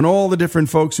on all the different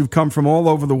folks who've come from all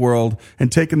over the world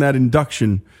and taken that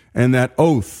induction and that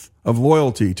oath of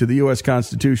loyalty to the U.S.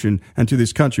 Constitution and to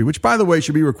this country, which, by the way,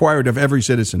 should be required of every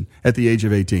citizen at the age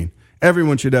of 18.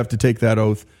 Everyone should have to take that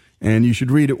oath, and you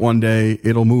should read it one day.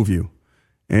 It'll move you.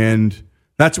 And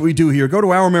that's what we do here. Go to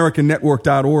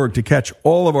ouramericannetwork.org to catch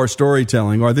all of our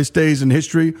storytelling. Our This Days in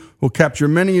History will capture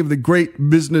many of the great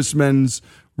businessmen's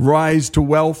rise to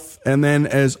wealth. And then,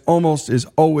 as almost is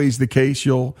always the case,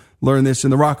 you'll learn this in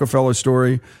the Rockefeller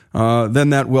story, then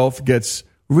that wealth gets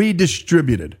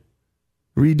redistributed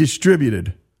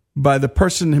by the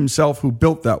person himself who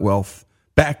built that wealth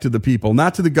back to the people,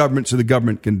 not to the government, so the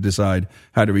government can decide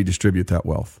how to redistribute that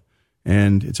wealth.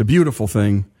 And it's a beautiful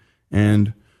thing.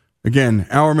 And again,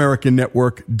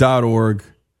 ouramericannetwork.org.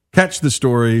 Catch the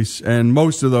stories, and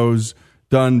most of those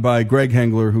done by Greg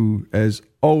Hengler, who is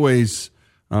always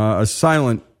a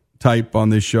silent type on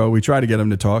this show. We try to get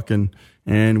him to talk, and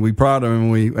we prod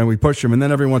him, and we push him, and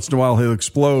then every once in a while he'll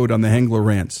explode on the Hengler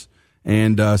rants.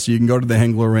 And so you can go to the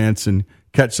Hengler rants and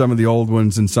catch some of the old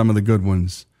ones and some of the good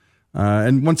ones.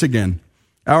 And once again,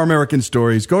 Our American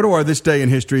Stories. Go to our This Day in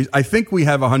History. I think we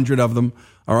have 100 of them,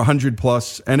 or 100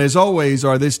 plus. And as always,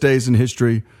 our This Days in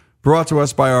History brought to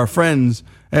us by our friends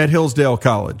at Hillsdale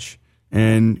College.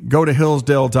 And go to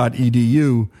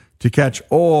hillsdale.edu to catch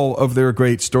all of their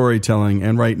great storytelling.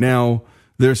 And right now,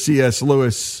 their C.S.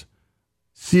 Lewis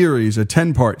series, a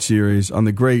 10-part series on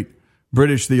the great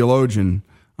British theologian,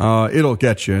 it'll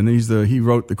get you. And he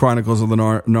wrote the Chronicles of the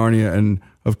Narnia and,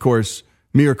 of course,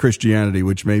 Mere Christianity,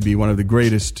 which may be one of the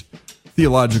greatest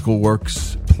theological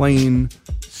works, plain,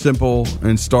 simple,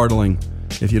 and startling.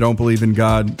 If you don't believe in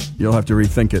God, you'll have to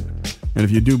rethink it. And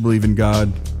if you do believe in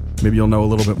God, maybe you'll know a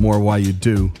little bit more why you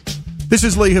do. This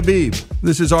is Lee Habib.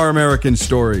 This is Our American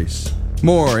Stories.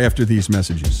 More after these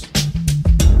messages.